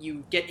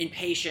you get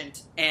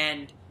impatient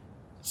and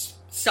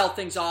sell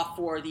things off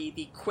for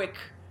the quick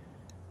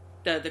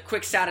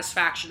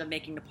satisfaction of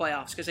making the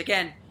playoffs. Because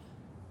again,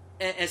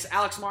 as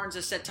Alex Martins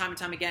has said time and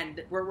time again,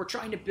 we're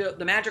trying to build,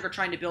 the Magic are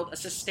trying to build a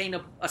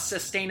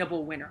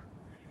sustainable winner.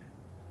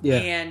 Yeah.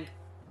 And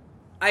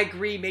I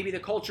agree, maybe the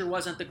culture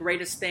wasn't the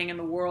greatest thing in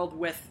the world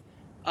with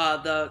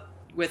the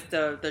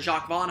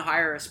Jacques Vaughn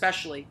hire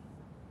especially,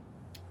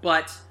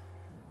 but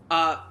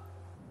a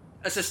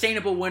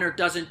sustainable winner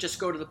doesn't just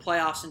go to the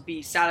playoffs and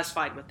be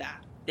satisfied with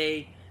that.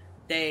 They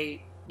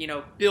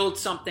build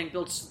something,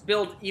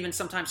 build even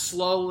sometimes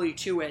slowly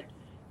to it,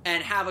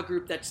 and have a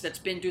group that's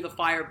been through the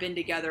fire, been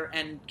together,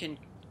 and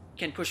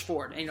can push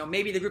forward. And,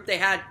 maybe the group they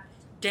had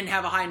didn't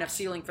have a high enough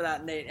ceiling for that,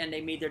 and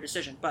they made their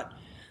decision. But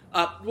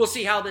we'll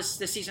see how this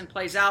season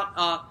plays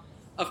out.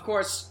 Of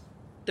course,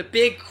 the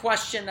big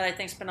question that I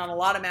think's been on a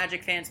lot of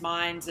Magic fans'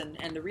 minds, and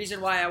the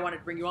reason why I wanted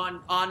to bring you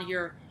on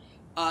here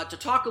to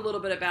talk a little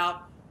bit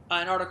about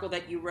an article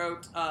that you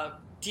wrote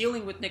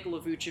dealing with Nikola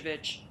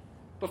Vucevic.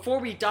 Before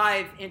we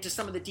dive into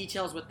some of the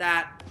details with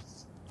that,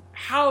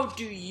 how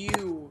do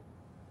you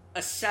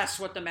assess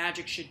what the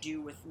Magic should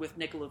do with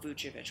Nikola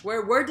Vucevic?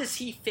 Where does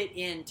he fit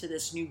into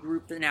this new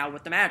group now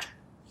with the Magic?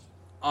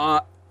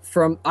 I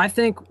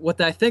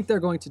think they're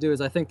going to do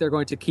is I think they're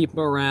going to keep him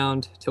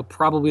around till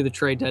probably the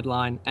trade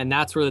deadline, and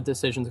that's where the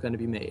decision is going to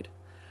be made.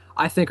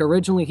 I think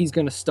originally he's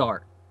going to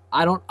start.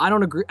 I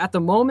don't agree at the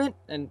moment,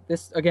 and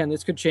this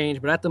could change,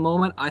 but at the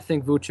moment I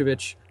think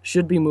Vucevic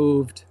should be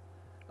moved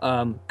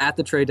at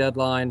the trade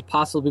deadline,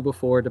 possibly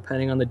before,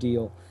 depending on the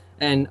deal.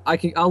 And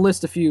I'll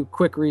list a few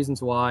quick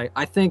reasons why.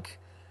 I think,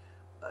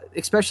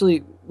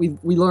 especially, we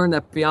learned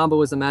that Biyombo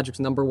was the Magic's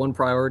number one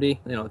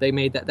priority. They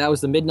made that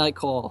was the midnight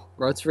call.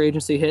 Once free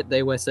agency hit,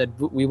 they said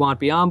we want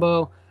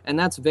Biyombo, and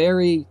that's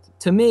very,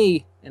 to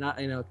me,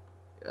 and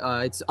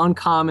it's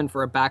uncommon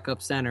for a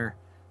backup center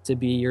to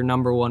be your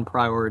number one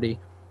priority.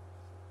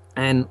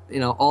 And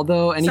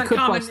although he could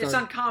probably start, it's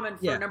uncommon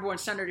for a number one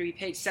center to be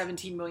paid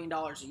 $17 million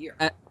a year.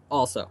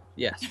 Also,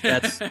 yes,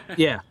 that's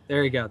there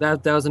you go.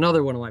 That was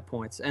another one of my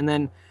points. And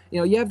then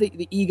you have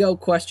the ego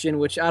question,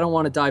 which I don't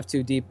want to dive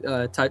too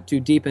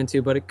deep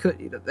into, but it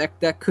could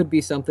that could be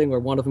something where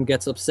one of them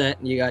gets upset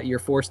and you're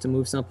forced to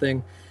move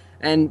something.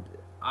 And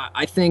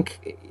I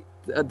think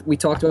we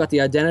talked about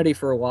the identity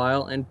for a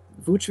while, and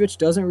Vucevic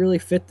doesn't really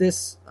fit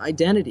this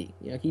identity.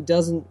 He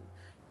doesn't,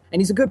 and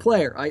he's a good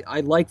player.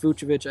 I like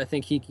Vucevic. I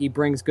think he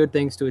brings good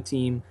things to a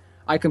team.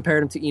 I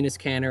compared him to Enes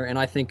Kanter, and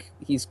I think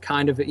he's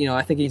kind of,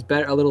 I think he's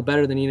a little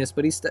better than Enes,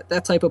 but he's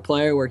that type of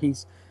player where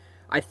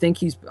I think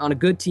he's on a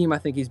good team. I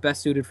think he's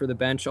best suited for the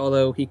bench,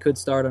 although he could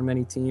start on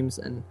many teams.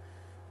 And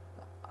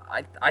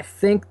I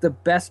think the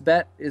best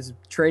bet is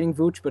trading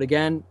Vooch, but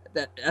again,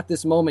 that at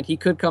this moment he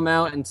could come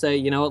out and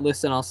say,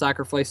 listen, I'll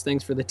sacrifice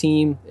things for the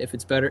team if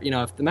it's better.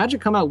 If the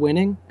Magic come out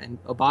winning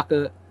and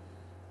Ibaka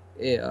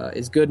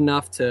is good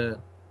enough to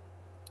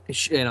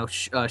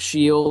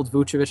shield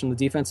Vucevic on the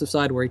defensive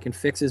side where he can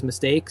fix his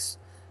mistakes.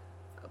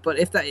 But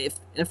if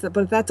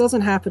that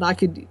doesn't happen, I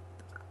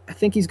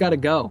think he's got to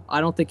go.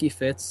 I don't think he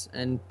fits,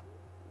 and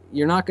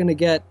you're not going to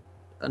get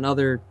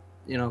another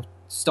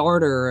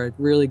starter or a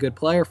really good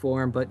player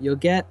for him, but you'll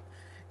get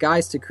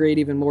guys to create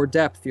even more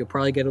depth. You'll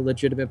probably get a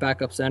legitimate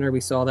backup center.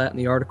 We saw that in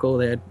the article.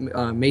 They had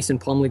Mason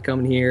Plumlee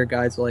coming here,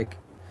 guys like,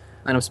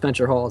 I know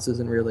Spencer Hawes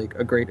isn't really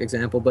a great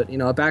example, but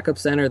a backup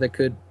center that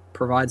could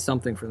provide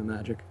something for the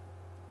Magic.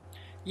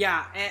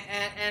 Yeah,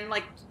 and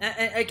like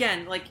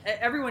again, like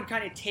everyone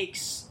kind of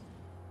takes.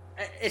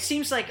 It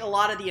seems like a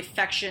lot of the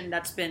affection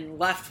that's been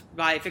left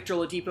by Victor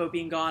Oladipo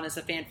being gone as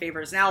a fan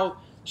favorite is now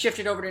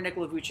shifted over to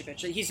Nikola Vucevic.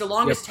 He's the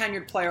longest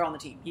tenured player on the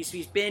team.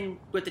 He's been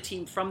with the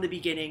team from the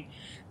beginning,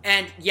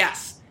 and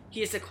yes,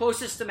 he is the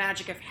closest the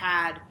Magic have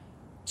had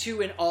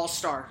to an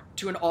all-star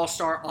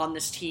on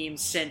this team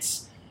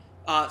since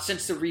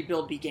the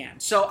rebuild began.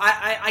 So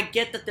I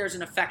get that there's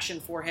an affection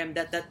for him,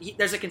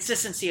 there's a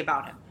consistency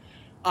about him.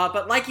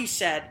 But like you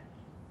said,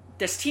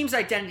 this team's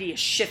identity has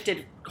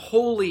shifted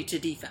wholly to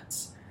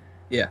defense.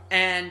 Yeah.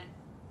 And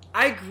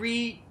I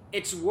agree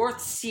it's worth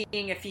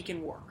seeing if he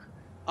can work.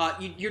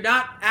 You're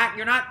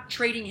not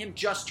trading him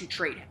just to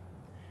trade him.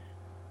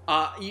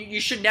 You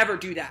should never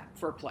do that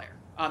for a player,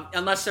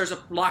 unless there's a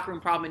locker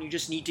room problem and you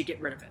just need to get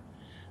rid of it.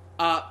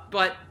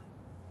 But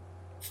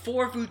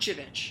for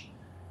Vucevic,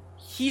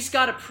 he's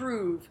got to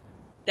prove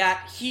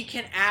that he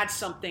can add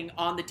something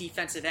on the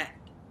defensive end.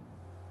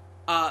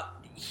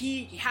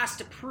 He has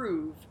to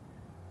prove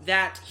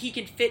that he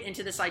can fit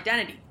into this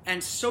identity.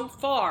 And so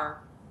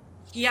far,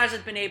 he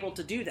hasn't been able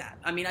to do that.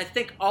 I mean, I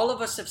think all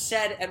of us have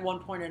said at one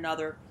point or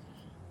another,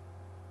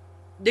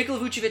 Nikola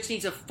Vucevic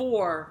needs a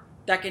 4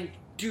 that can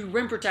do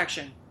rim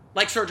protection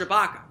like Serge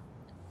Ibaka.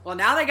 Well,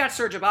 now they got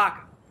Serge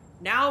Ibaka.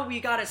 Now we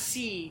got to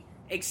see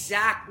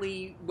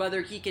exactly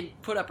whether he can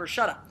put up or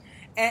shut up.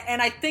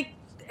 And I think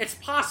it's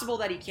possible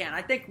that he can.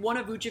 I think one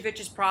of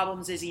Vucevic's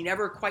problems is he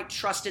never quite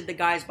trusted the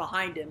guys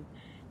behind him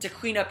to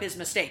clean up his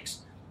mistakes.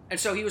 And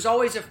so he was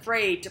always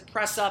afraid to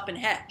press up and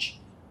hedge.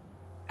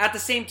 At the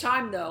same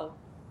time, though,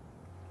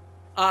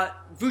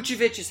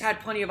 Vucevic has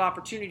had plenty of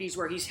opportunities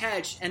where he's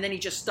hedged and then he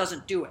just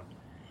doesn't do it.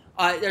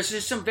 There's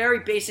just some very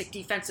basic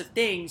defensive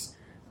things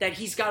that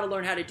he's got to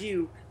learn how to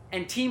do,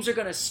 and teams are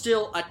going to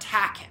still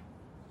attack him.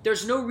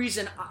 There's no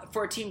reason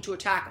for a team to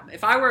attack him.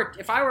 If I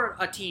were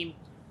a team,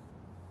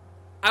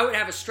 I would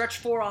have a stretch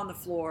 4 on the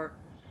floor,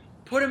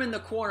 put him in the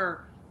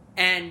corner,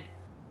 and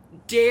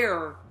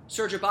dare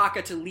Serge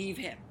Ibaka to leave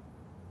him.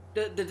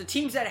 The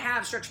teams that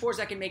have stretch 4s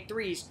that can make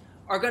threes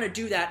are going to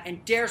do that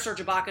and dare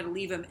Serge Ibaka to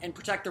leave him and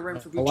protect the rim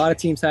for Vucevic. A lot of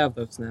teams have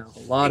those now. A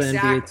lot of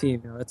NBA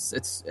teams.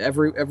 It's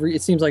every.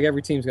 It seems like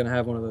every team's going to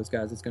have one of those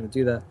guys that's going to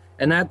do that,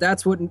 and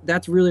that's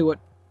really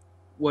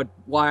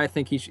why I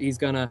think he's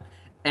going to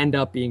end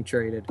up being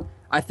traded.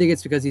 I think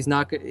it's because it's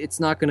not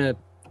going to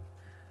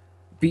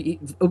be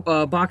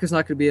Ibaka's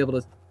not going to be able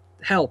to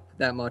help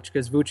that much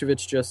because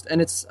Vucevic just,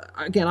 and it's,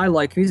 again,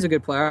 he's a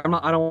good player.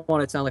 I don't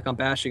want to sound like I'm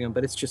bashing him,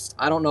 but it's just,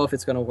 I don't know if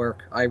it's going to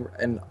work. I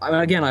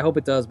hope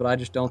it does, but I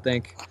just don't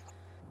think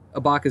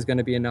Ibaka is going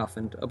to be enough.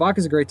 And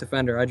Ibaka's a great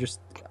defender. I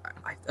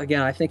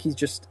think he's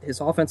just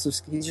an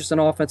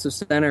offensive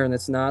center, and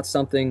it's not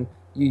something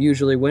you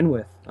usually win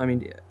with. I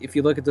mean, if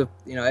you look at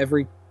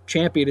every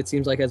champion, it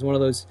seems like has one of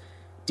those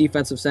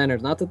defensive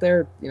centers. Not that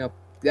they're,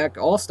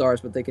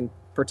 all-stars, but they can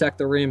protect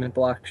the rim and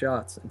block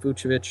shots. And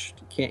Vucevic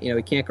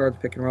he can't guard the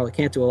pick and roll. He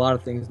can't do a lot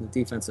of things in the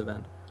defensive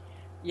end.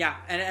 Yeah,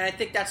 and I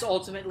think that's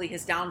ultimately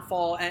his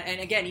downfall. And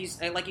again, he's,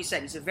 like you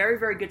said, he's a very,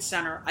 very good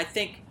center. I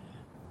think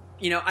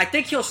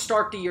he'll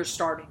start the year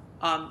starting.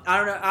 I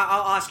don't know.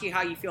 I'll ask you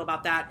how you feel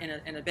about that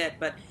in a bit.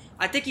 But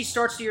I think he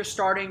starts the year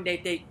starting.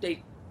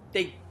 They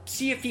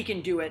see if he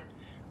can do it.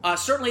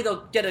 Certainly,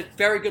 they'll get a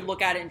very good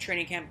look at it in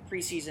training camp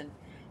preseason.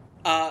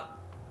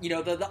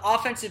 The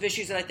offensive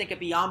issues that I think a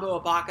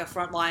Biyombo Ibaka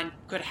front line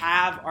could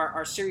have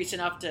are serious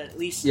enough to at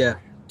least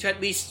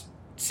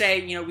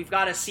say, we've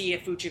got to see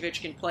if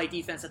Vucevic can play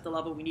defense at the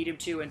level we need him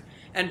to.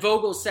 And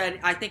Vogel said,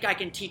 I think I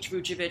can teach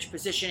Vucevic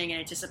positioning and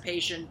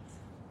anticipation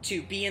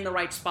to be in the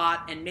right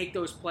spot and make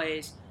those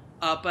plays.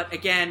 But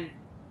again,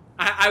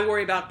 I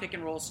worry about pick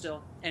and roll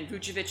still. And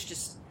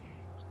Vucevic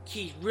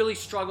he really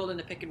struggled in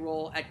the pick and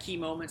roll at key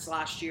moments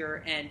last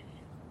year. And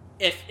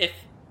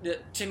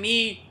to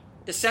me,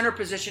 the center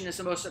position is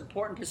the most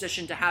important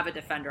position to have a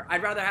defender.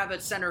 I'd rather have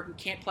a center who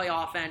can't play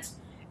offense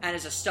and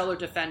is a stellar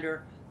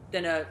defender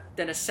than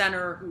a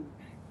center who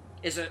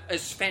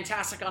is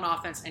fantastic on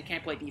offense and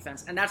can't play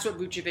defense. And that's what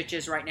Vucevic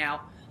is right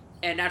now.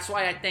 And that's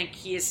why I think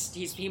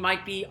he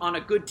might be on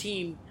a good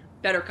team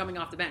better coming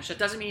off the bench. That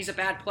doesn't mean he's a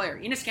bad player.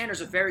 Enes Kanter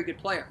is a very good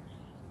player.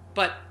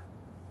 But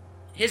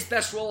his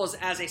best role is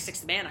as a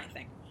sixth man, I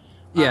think.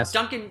 Yes.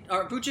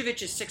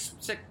 Vucevic's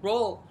sixth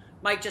role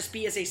might just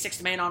be as a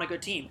sixth man on a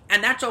good team,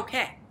 and that's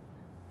okay.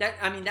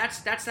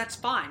 That's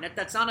fine.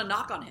 That's not a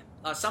knock on him.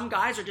 Some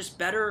guys are just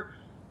better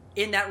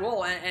in that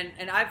role,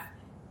 and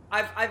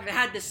I've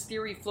had this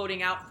theory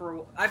floating out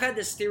I've had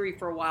this theory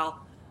for a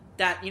while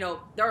that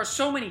there are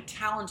so many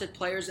talented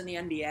players in the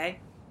NBA,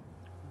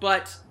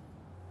 but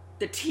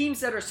the teams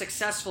that are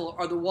successful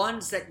are the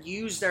ones that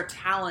use their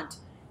talent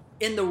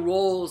in the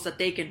roles that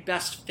they can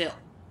best fill.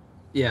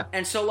 Yeah.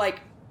 And so,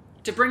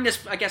 to bring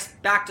this, I guess,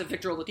 back to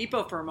Victor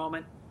Oladipo for a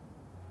moment.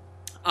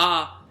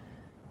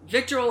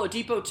 Victor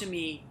Oladipo, to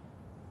me,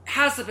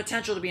 has the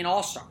potential to be an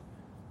all-star.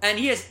 And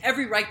he has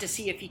every right to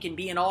see if he can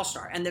be an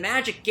all-star. And the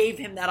Magic gave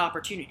him that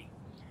opportunity.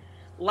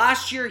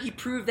 Last year, he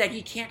proved that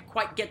he can't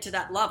quite get to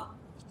that level.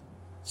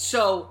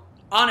 So,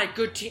 on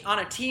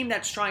a team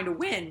that's trying to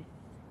win,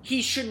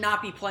 he should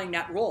not be playing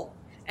that role.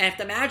 And if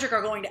the Magic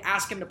are going to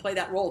ask him to play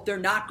that role, they're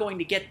not going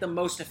to get the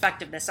most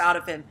effectiveness out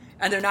of him,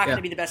 and they're not going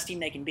to be the best team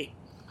they can be.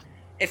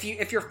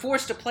 If you're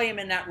forced to play him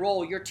in that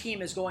role, your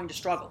team is going to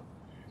struggle.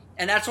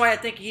 And that's why I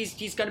think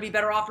he's going to be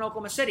better off in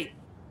Oklahoma City.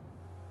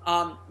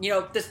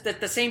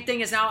 The same thing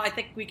is now I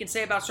think we can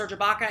say about Serge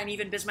Ibaka and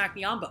even Bismack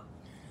Biyombo.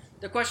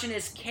 The question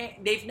is,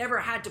 they've never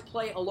had to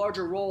play a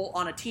larger role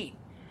on a team.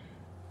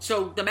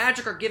 So the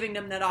Magic are giving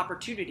them that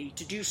opportunity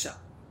to do so.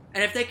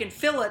 And if they can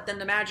fill it, then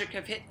the Magic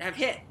have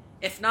hit.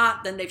 If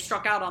not, then they've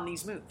struck out on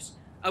these moves.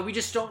 We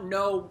just don't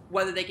know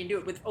whether they can do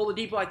it. With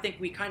Oladipo, I think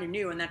we kind of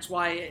knew, and that's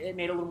why it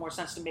made a little more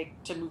sense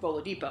to move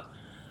Oladipo.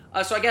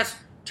 So I guess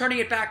turning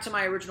it back to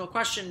my original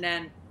question,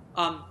 then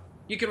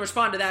you can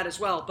respond to that as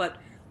well. But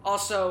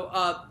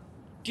also,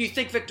 do you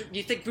think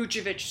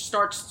Vucevic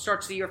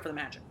starts the year for the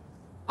Magic?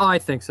 Oh, I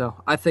think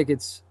so. I think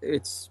it's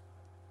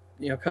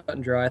cut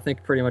and dry. I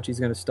think pretty much he's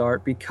going to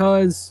start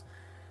because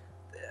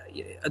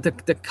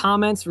the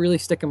comments really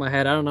stick in my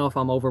head. I don't know if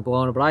I'm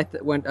overblown it, but I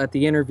went at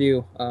the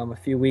interview a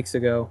few weeks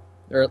ago,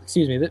 or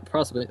excuse me,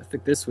 possibly I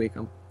think this week.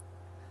 I'm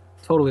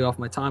totally off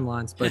my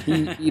timelines, but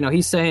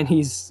he's saying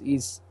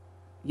he's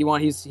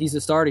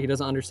a starter. He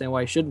doesn't understand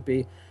why he shouldn't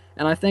be,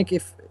 and I think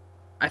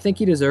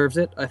he deserves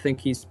it. I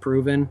think he's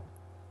proven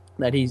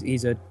that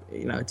he's a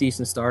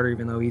decent starter,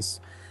 even though he's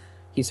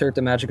hurt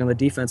the Magic on the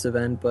defensive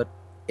end. But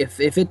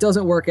if it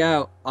doesn't work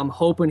out, I'm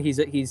hoping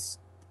he's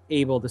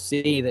able to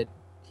see that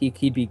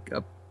he'd be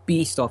a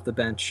beast off the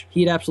bench.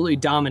 He'd absolutely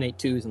dominate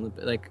twos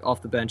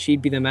off the bench.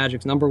 He'd be the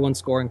Magic's number one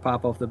scoring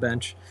pop off the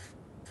bench.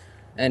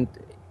 And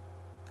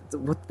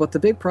what the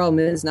big problem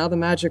is now, the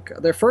Magic,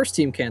 their first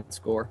team can't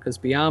score because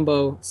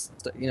Biyombo,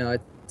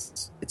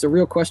 it's a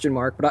real question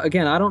mark. But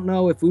again, I don't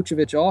know if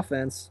Vucevic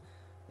offense,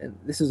 and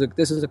this is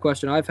a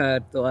question I've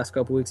had the last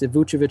couple of weeks, if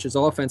Vucevic's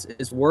offense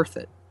is worth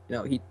it.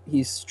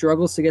 He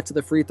struggles to get to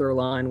the free throw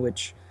line,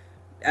 which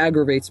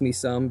aggravates me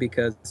some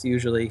because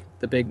usually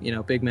the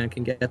big men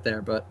can get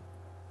there. But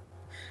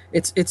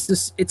it's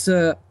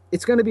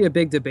going to be a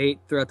big debate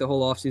throughout the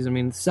whole offseason. I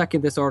mean, the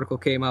second this article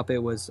came up,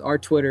 our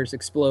Twitters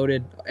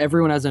exploded.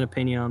 Everyone has an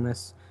opinion on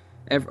this.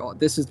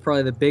 This is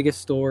probably the biggest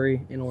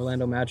story in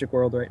Orlando Magic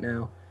world right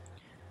now.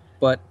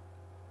 But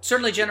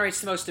certainly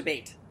generates the most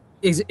debate.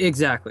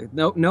 Exactly.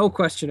 No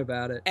question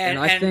about it. And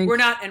I think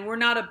we're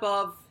not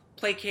above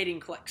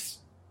placating clicks.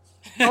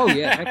 Oh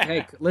yeah,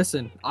 hey,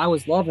 listen, I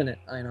was loving it.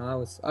 I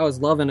was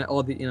loving it,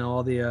 all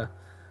the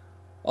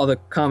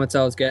comments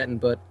I was getting,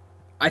 but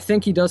I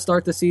think he does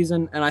start the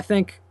season, and I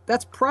think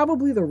that's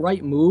probably the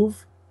right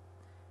move,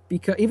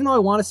 because even though I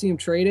want to see him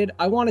traded,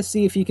 I want to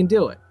see if he can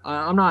do it.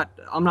 I'm not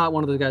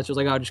one of those guys who's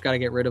like, I just got to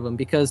get rid of him,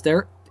 because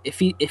if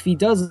he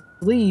does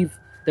leave,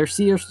 there's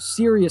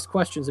serious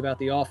questions about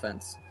the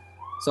offense.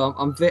 So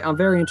I'm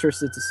very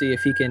interested to see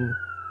if he can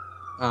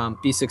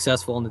be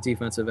successful on the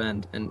defensive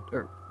end,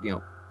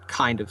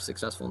 kind of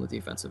successful in the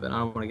defensive end. I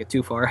don't want to get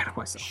too far ahead of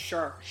myself.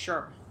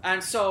 Sure.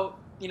 And so,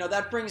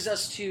 that brings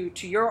us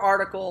to your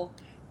article.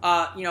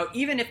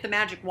 Even if the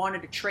Magic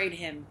wanted to trade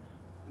him,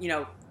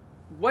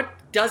 what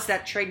does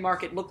that trade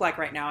market look like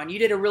right now? And you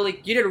did a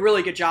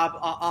really good job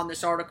on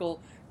this article,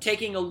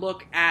 taking a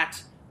look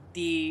at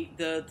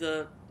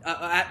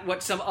at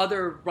what some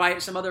other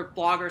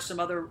bloggers, some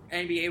other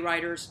NBA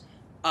writers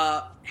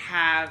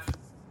have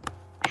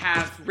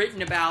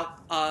written about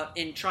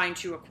in trying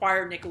to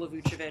acquire Nikola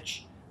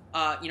Vucevic.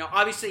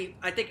 Obviously,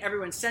 I think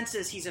everyone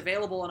senses he's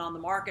available and on the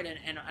market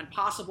and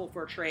possible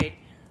for a trade.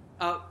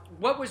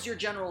 What was your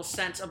general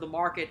sense of the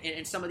market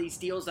in some of these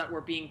deals that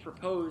were being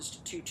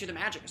proposed to the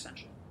Magic,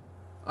 essentially?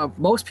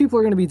 Most people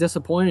are going to be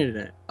disappointed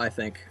in it, I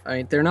think. I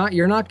mean,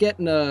 you're not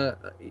getting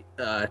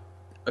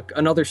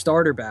another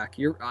starter back.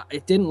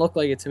 It didn't look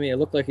like it to me. It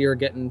looked like you were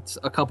getting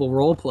a couple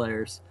role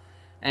players.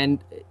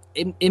 And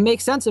it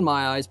makes sense in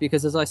my eyes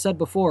because, as I said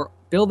before,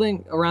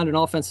 building around an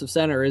offensive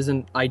center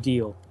isn't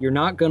ideal. You're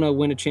not going to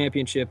win a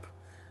championship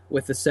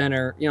with the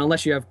center,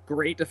 unless you have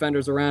great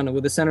defenders around and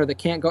with a center that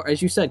can't guard,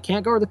 as you said,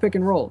 can't guard the pick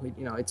and roll.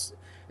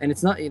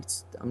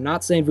 I'm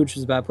not saying Vucevic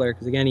is a bad player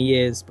because, again, he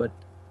is, but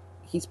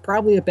he's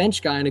probably a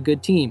bench guy on a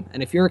good team.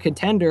 And if you're a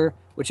contender,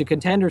 which a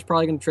contender is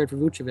probably going to trade for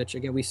Vucevic,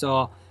 again, we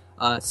saw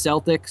a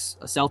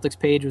Celtics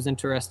page was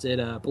interested,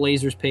 a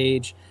Blazers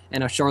page,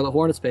 and a Charlotte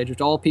Hornets page,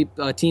 which all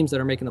teams that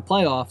are making the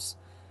playoffs.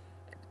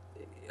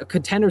 A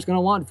contender is going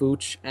to want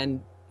Vooch,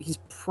 and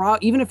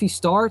even if he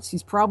starts,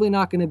 he's probably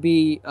not going to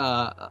be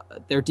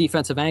their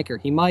defensive anchor.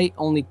 He might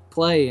only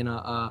play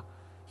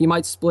he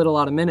might split a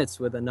lot of minutes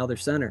with another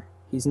center.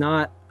 He's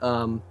not,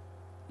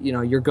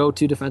 your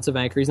go-to defensive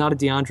anchor. He's not a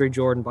DeAndre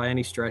Jordan by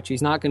any stretch.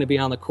 He's not going to be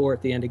on the court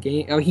at the end of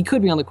games. He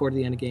could be on the court at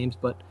the end of games,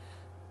 but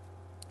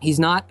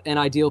he's not an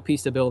ideal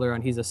piece to build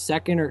around. He's a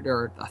second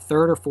or a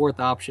third or fourth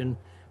option,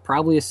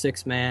 probably a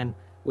sixth man,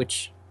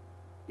 which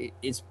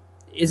is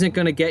isn't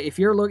going to get if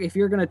you're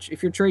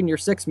trading your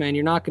 6-man,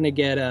 you're not going to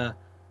get a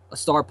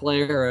star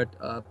player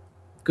or a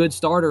good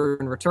starter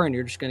in return.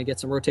 You're just going to get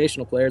some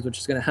rotational players, which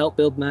is going to help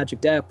build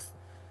Magic depth.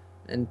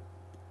 And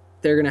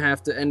they're going to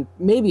have to, and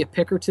maybe a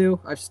pick or two.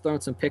 I've just thrown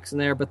some picks in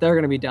there, but they're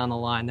going to be down the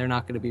line. They're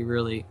not going to be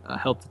really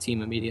help the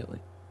team immediately.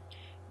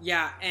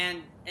 Yeah,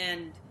 and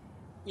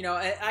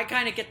I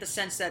kind of get the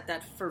sense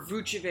that for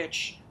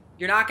Vucevic,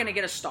 you're not going to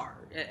get a star.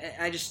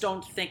 I just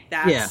don't think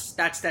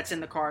that's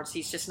in the cards.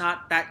 He's just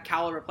not that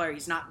caliber player.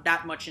 He's not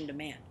that much in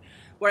demand.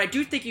 What I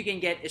do think you can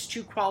get is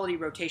 2 quality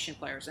rotation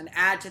players and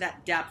add to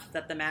that depth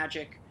that the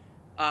Magic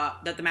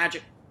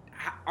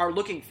are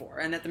looking for,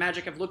 and that the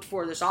Magic have looked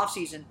for this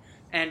offseason,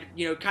 and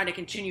kind of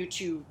continue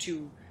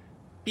to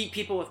beat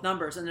people with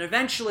numbers. And then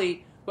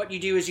eventually what you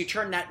do is you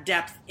turn that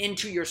depth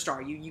into your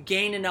star. You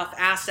gain enough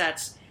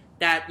assets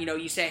that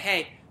you say,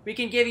 hey, we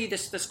can give you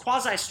this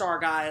quasi-star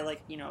guy,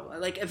 like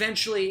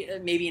eventually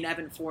maybe an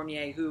Evan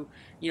Fournier who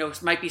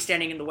might be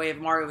standing in the way of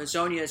Mario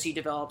Hezonja as he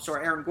develops,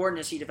 or Aaron Gordon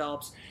as he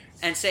develops,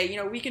 and say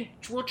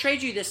we'll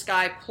trade you this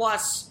guy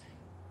plus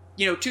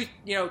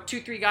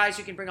 2-3 guys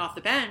you can bring off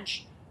the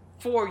bench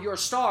for your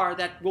star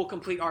that will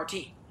complete our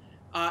team,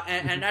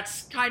 and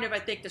that's kind of, I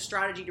think, the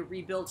strategy to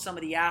rebuild some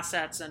of the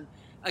assets. And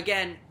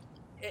again,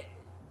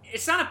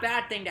 it's not a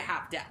bad thing to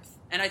have depth,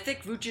 and I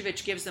think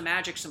Vucevic gives the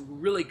Magic some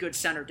really good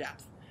center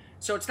depth.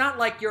 So it's not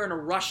like you're in a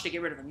rush to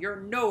get rid of him. You're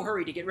in no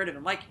hurry to get rid of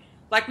him.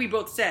 Like we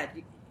both said,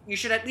 you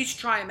should at least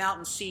try him out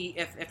and see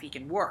if he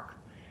can work.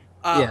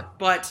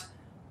 But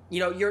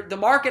the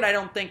market, I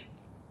don't think.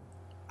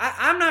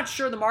 I'm not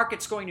sure the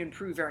market's going to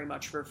improve very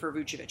much for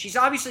Vucevic. He's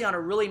obviously on a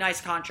really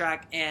nice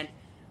contract, and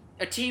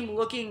a team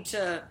looking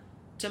to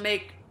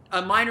make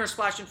a minor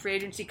splash in free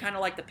agency, kind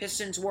of like the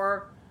Pistons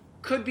were,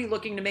 could be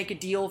looking to make a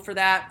deal for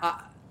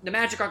that. The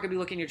Magic aren't going to be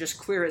looking to just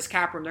clear his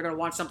cap room. They're going to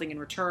want something in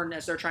return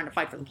as they're trying to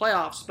fight for the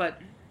playoffs. But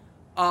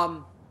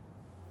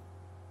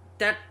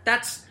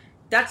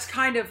that's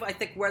kind of, I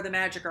think, where the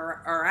Magic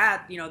are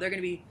at. They're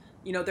going to be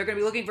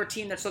looking for a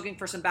team that's looking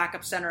for some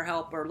backup center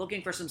help, or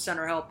looking for some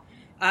center help,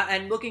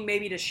 and looking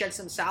maybe to shed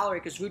some salary,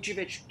 because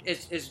Vucevic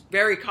is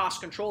very cost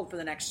controlled for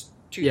the next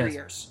 2-3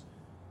 years.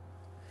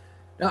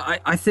 No,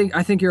 I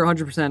think you're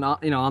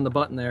 100% on the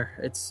button there.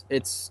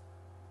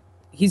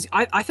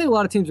 I think a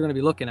lot of teams are going to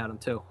be looking at him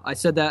too. I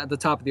said that at the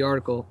top of the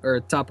article,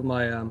 or top of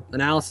my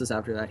analysis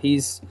after that.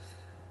 He's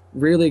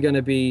really going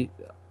to be,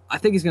 I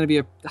think he's going to be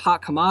a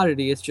hot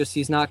commodity. It's just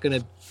he's not going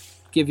to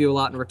give you a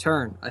lot in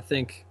return. I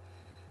think,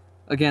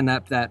 again,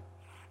 that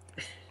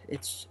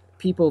it's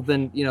people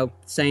been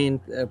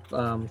saying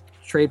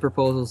trade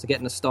proposals to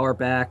getting a star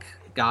back,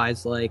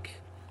 guys like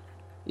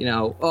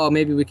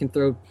maybe we can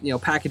throw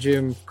package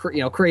him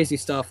crazy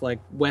stuff like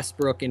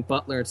Westbrook and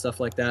Butler and stuff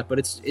like that. But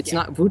it's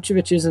not,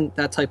 Vucevic isn't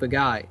that type of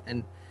guy,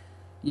 and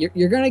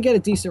you're going to get a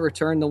decent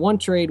return. The one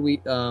trade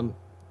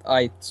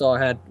I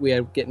saw we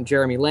had getting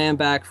Jeremy Lamb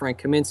back,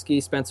 Frank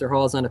Kaminsky, Spencer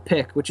Hawes on a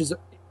pick, which is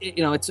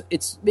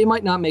it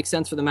might not make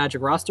sense for the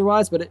Magic roster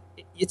wise, but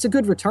it's a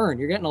good return.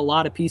 You're getting a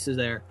lot of pieces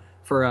there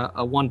for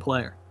a one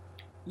player.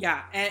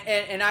 Yeah,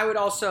 and I would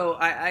also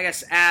I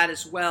guess add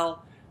as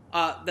well.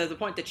 The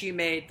point that you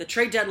made, the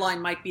trade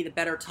deadline might be the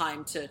better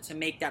time to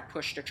make that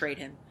push to trade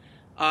him.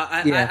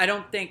 I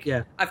don't think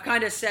I've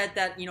kind of said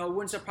that it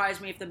wouldn't surprise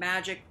me if the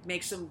Magic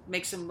make some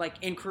like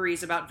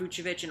inquiries about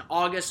Vucevic in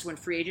August, when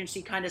free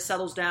agency kind of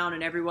settles down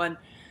and everyone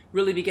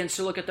really begins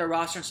to look at their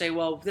roster and say,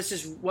 well, this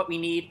is what we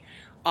need.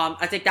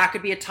 I think that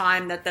could be a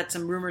time that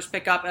some rumors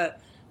pick up,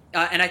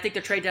 and I think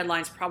the trade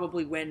deadline's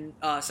probably when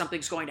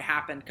something's going to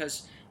happen,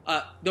 because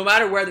no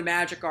matter where the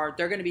Magic are,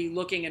 they're going to be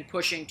looking and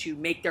pushing to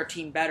make their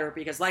team better,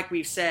 because like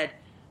we've said,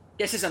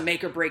 this is a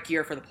make or break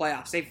year for the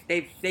playoffs.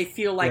 They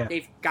feel like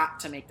they've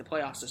got to make the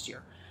playoffs this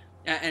year,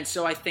 and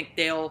so I think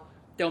they'll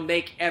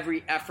make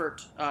every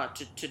effort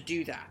to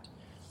do that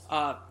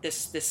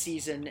this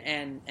season,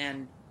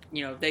 and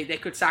they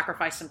could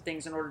sacrifice some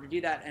things in order to do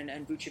that,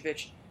 and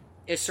Vucevic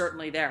is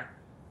certainly there.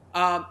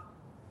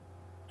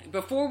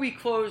 Before we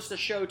close the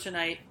show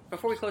tonight,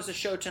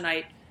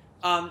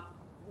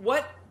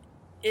 what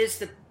is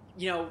the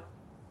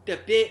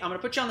big? I'm going to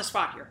put you on the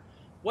spot here.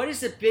 What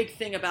is the big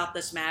thing about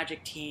this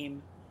Magic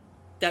team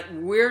that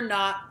we're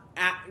not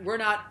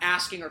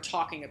asking or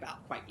talking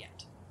about quite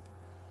yet?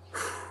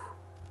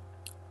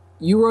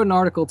 You wrote an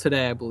article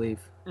today, I believe.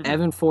 Mm-hmm.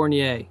 Evan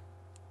Fournier,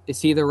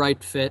 is he the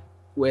right fit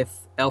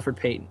with Elfrid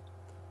Payton?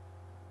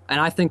 And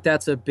I think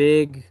that's a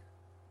big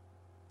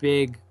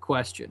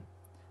question.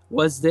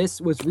 Was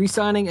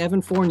re-signing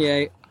Evan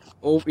Fournier,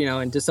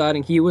 and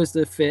deciding he was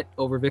the fit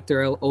over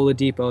Victor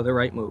Oladipo the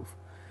right move?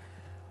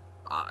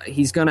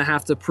 He's going to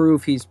have to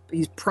prove he's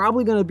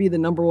probably going to be the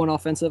number one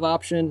offensive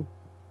option.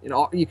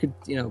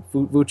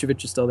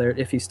 Vucevic is still there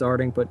if he's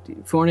starting, but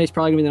Fournier's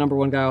probably going to be the number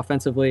one guy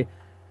offensively.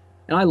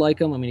 And I like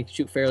him. I mean, he can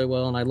shoot fairly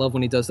well, and I love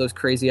when he does those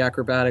crazy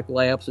acrobatic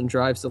layups and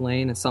drives the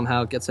lane and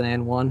somehow gets an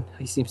and one.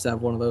 He seems to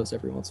have one of those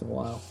every once in a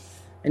while.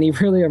 And he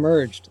really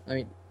emerged. I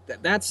mean,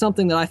 that's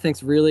something that I think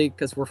is really,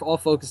 because we're all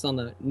focused on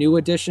the new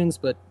additions,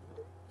 but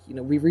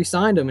we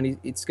re-signed him, and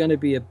it's going to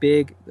be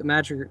the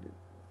Magic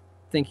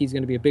think he's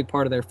going to be a big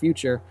part of their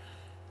future.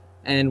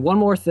 And one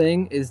more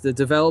thing is the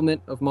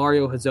development of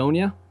Mario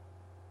Hezonja.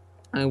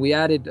 And we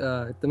added,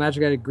 the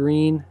Magic added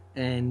Green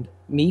and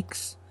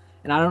Meeks.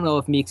 And I don't know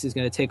if Meeks is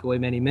going to take away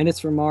many minutes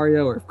from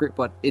Mario,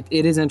 but it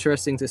is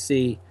interesting to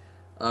see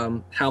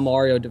how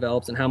Mario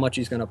develops and how much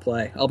he's going to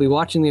play. I'll be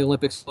watching the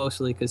Olympics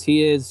closely because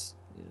he is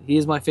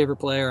my favorite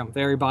player. I'm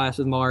very biased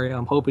with Mario.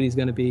 I'm hoping he's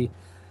going to be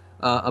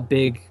a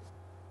big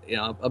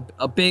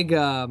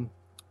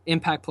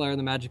impact player in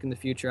the Magic in the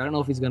future. I don't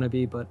know if he's going to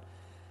be, but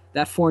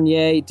that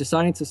Fournier,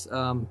 deciding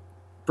to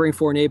bring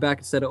Fournier back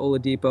instead of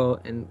Oladipo,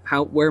 and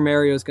where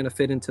Mario is going to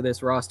fit into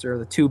this roster are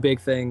the two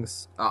big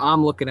things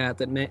I'm looking at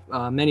that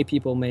many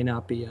people may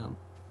not be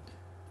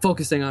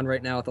focusing on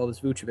right now with all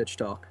this Vucevic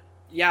talk.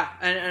 Yeah,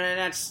 and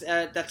that's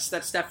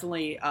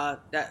definitely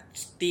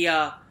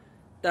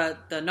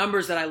the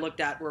numbers that I looked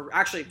at were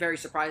actually very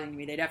surprising to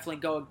me. They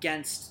definitely go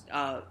against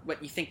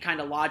what you think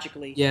kind of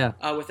logically. Yeah.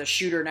 With a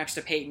shooter next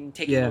to Peyton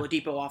taking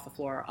Oladipo off the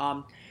floor.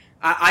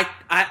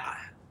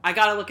 I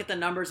got to look at the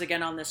numbers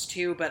again on this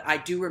too, but I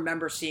do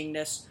remember seeing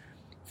this.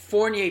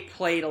 Fournier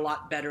played a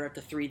lot better at the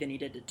 3 than he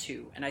did at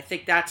 2, and I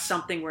think that's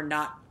something we're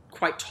not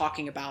quite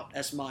talking about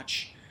as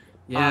much.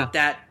 Yeah.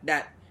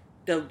 That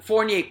the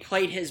Fournier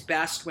played his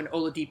best when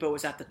Oladipo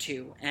was at the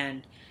 2,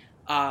 and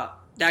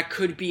that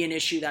could be an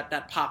issue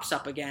that pops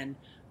up again.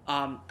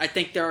 I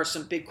think there are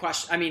some big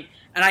questions. I mean,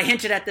 and I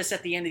hinted at this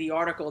at the end of the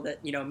article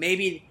that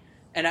maybe,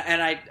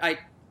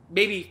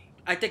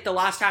 I think the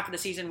last half of the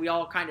season we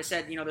all kind of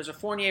said, there's a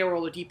Fournier or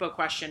Oladipo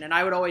question. And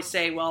I would always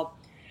say, well,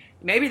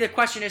 maybe the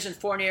question isn't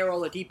Fournier or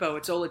Oladipo,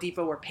 it's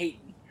Oladipo or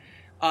Peyton.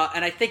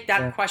 And I think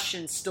that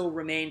question still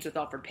remains with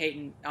Elfrid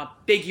Payton.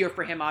 Big year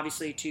for him,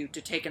 obviously, to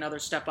take another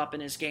step up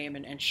in his game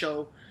and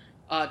show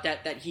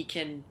that he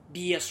can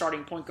be a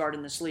starting point guard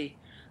in this league.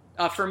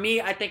 For me,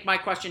 I think my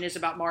question is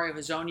about Mario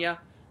Hezonja.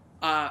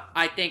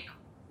 I think,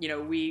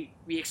 we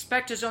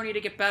expect Hezonja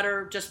to get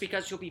better just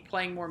because he'll be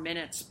playing more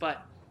minutes,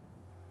 but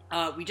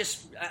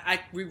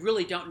we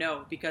really don't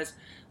know because,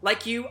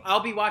 like you, I'll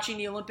be watching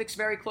the Olympics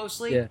very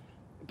closely,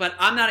 but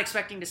I'm not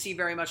expecting to see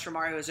very much from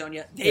Mario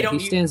Hezonja. He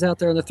stands out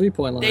there on the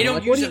 3-point line. They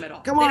don't use him at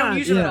all. Come on, they don't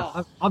use him at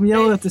all. I'm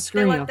yelling at the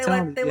screen. They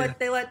let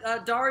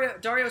Dario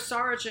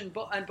Saric and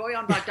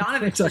Bojan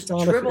Bogdanovic just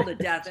dribble to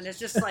death, and it's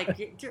just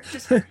like,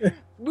 just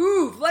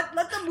move. Let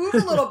them move a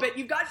little bit.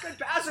 You've got good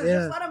passers.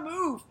 Just let them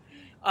move.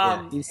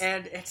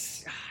 And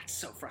it's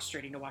so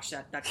frustrating to watch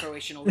that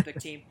Croatian Olympic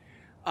team.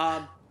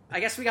 I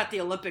guess we got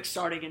the Olympics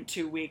starting in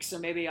 2 weeks, so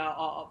maybe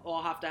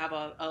I'll have to have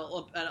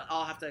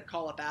I'll have to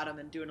call up Adam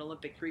and do an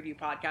Olympic preview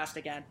podcast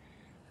again.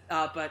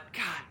 But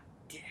God,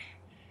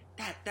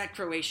 that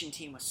Croatian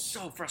team was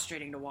so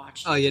frustrating to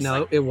watch. Oh,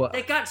 it was.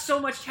 They got so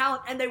much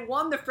talent, and they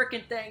won the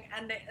freaking thing.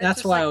 And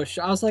that's why I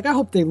was like, I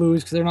hope they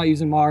lose because they're not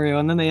using Mario,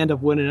 and then they end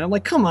up winning. I'm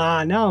like, come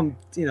on, now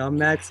I'm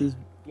Maxie's.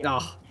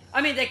 Oh.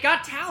 I mean, they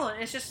got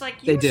talent. It's just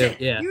like use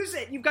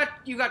it. You've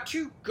got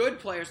 2 good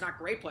players, not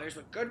great players,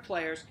 but good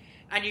players.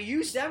 And you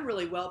use them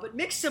really well, but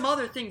mix some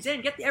other things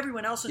in, get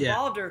everyone else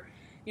involved. Or,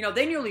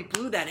 they nearly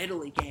blew that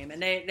Italy game,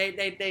 and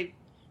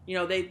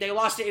they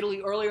lost to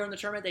Italy earlier in the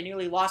tournament. They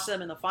nearly lost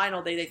them in the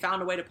final. They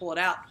found a way to pull it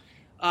out.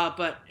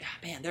 But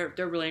man, they're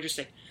really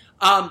interesting.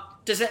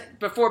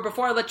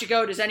 Before I let you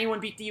go, does anyone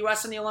beat the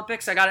U.S. in the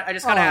Olympics? I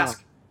just gotta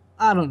ask.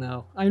 I don't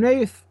know. I know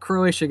if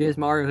Croatia gives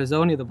Mario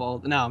Hezonja the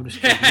ball. No, I'm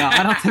just kidding. No,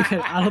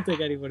 I don't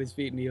think anybody's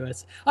beating the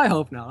U.S. I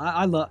hope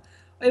not.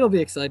 It'll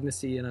be exciting to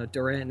see,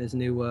 Durant and his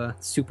new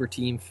super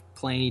team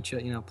playing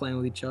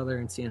with each other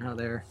and seeing how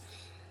they're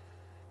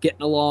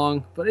getting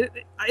along. But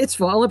it's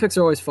fun. Olympics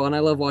are always fun. I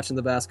love watching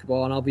the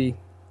basketball, and I'll be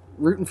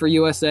rooting for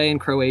USA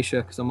and Croatia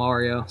because of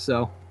Mario.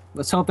 So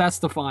let's hope that's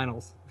the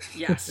finals.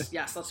 Yes.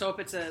 Let's hope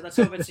it's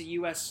a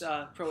US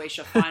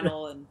Croatia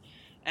final, and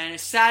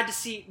it's sad to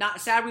see. Not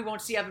sad we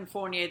won't see Evan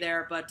Fournier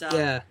there, but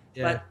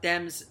but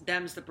them's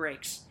the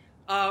breaks.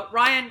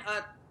 Ryan.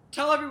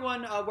 Tell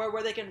everyone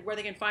where they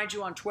can find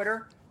you on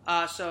Twitter,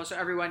 so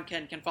everyone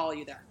can follow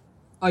you there.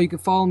 You can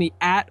follow me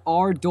at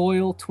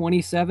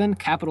rdoyle27,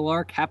 capital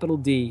R, capital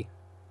D.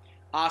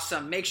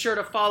 Awesome. Make sure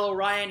to follow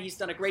Ryan. He's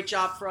done a great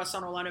job for us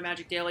on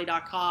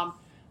OrlandoMagicDaily.com.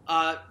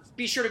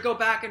 Be sure to go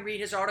back and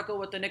read his article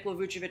with the Nikola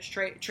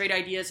Vucevic trade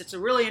ideas. It's a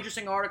really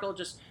interesting article.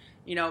 Just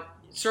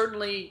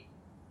certainly,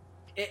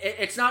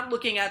 it's not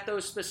looking at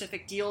those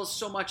specific deals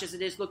so much as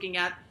it is looking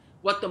at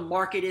what the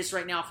market is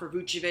right now for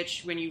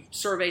Vucevic when you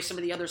survey some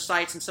of the other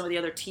sites and some of the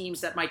other teams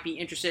that might be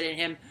interested in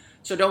him.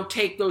 So don't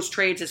take those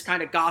trades as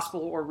kind of gospel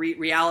or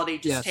reality.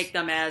 Just take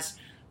them as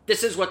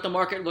this is what the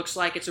market looks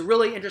like. It's a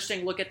really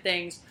interesting look at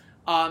things.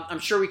 I'm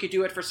sure we could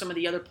do it for some of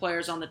the other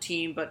players on the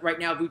team, but right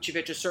now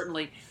Vucevic is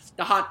certainly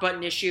the hot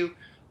button issue.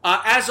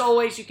 As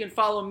always, you can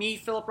follow me,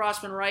 Philip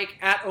Rossman Reich,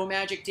 at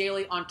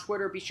OMagicDaily on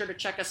Twitter. Be sure to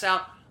check us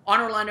out on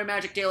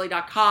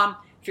OrlandoMagicDaily.com.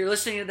 If you're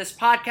listening to this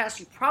podcast,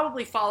 you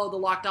probably follow the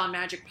Locked On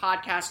Magic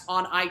podcast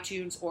on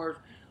iTunes or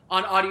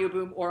on Audio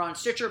Boom or on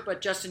Stitcher,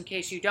 but just in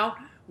case you don't,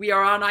 we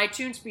are on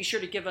iTunes. Be sure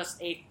to give us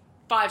a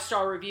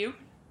 5-star review.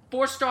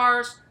 4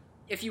 stars.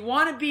 If you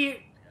want to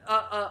be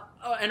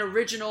an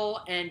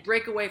original and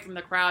break away from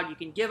the crowd, you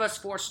can give us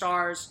 4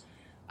 stars.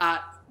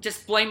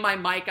 Just blame my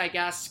mic, I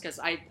guess, because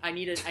I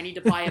need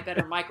to buy a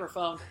better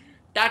microphone.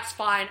 That's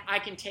fine. I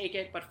can take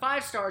it. But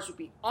 5 stars would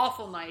be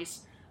awful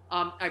nice.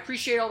 I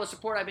appreciate all the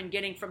support I've been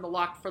getting from the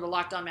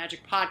Locked On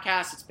Magic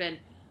podcast. It's been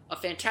a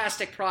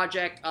fantastic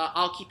project.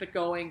 I'll keep it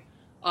going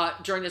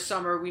during the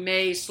summer. We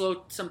may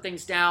slow some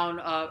things down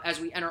as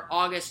we enter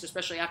August,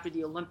 especially after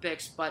the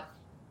Olympics. But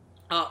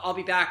I'll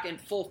be back in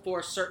full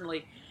force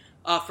certainly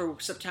for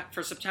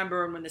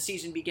September, and when the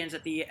season begins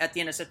at the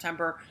end of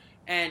September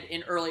and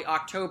in early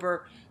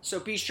October. So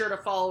be sure to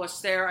follow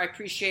us there. I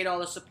appreciate all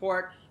the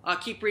support.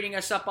 Keep reading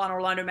us up on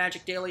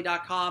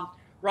OrlandoMagicDaily.com.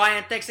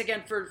 Ryan, thanks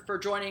again for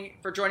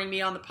joining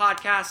me on the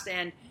podcast,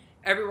 and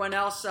everyone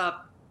else.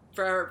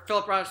 For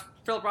Philip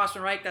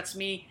Rossman-Reich, that's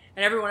me,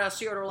 and everyone else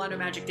here at Orlando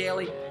Magic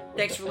Daily.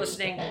 Thanks for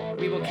listening.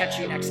 We will catch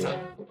you next time.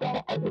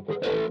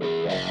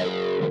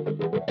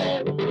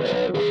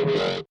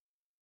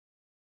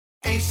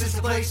 Ace is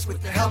the place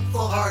with the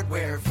helpful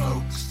hardware,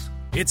 folks.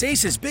 It's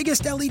Ace's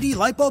biggest LED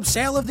light bulb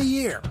sale of the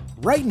year.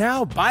 Right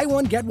now, buy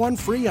one, get one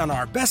free on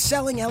our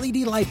best-selling LED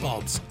light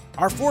bulbs.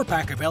 Our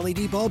 4-pack of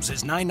LED bulbs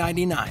is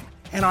 $9.99,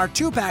 and our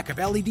 2-pack of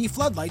LED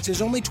floodlights is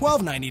only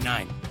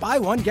 $12.99. Buy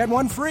one, get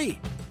one free.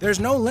 There's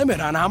no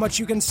limit on how much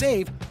you can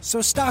save,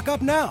 so stock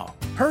up now.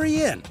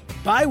 Hurry in.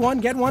 Buy one,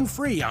 get one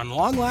free on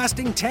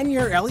long-lasting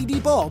 10-year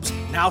LED bulbs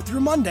now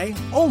through Monday,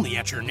 only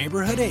at your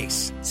neighborhood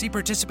Ace. See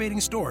participating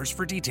stores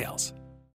for details.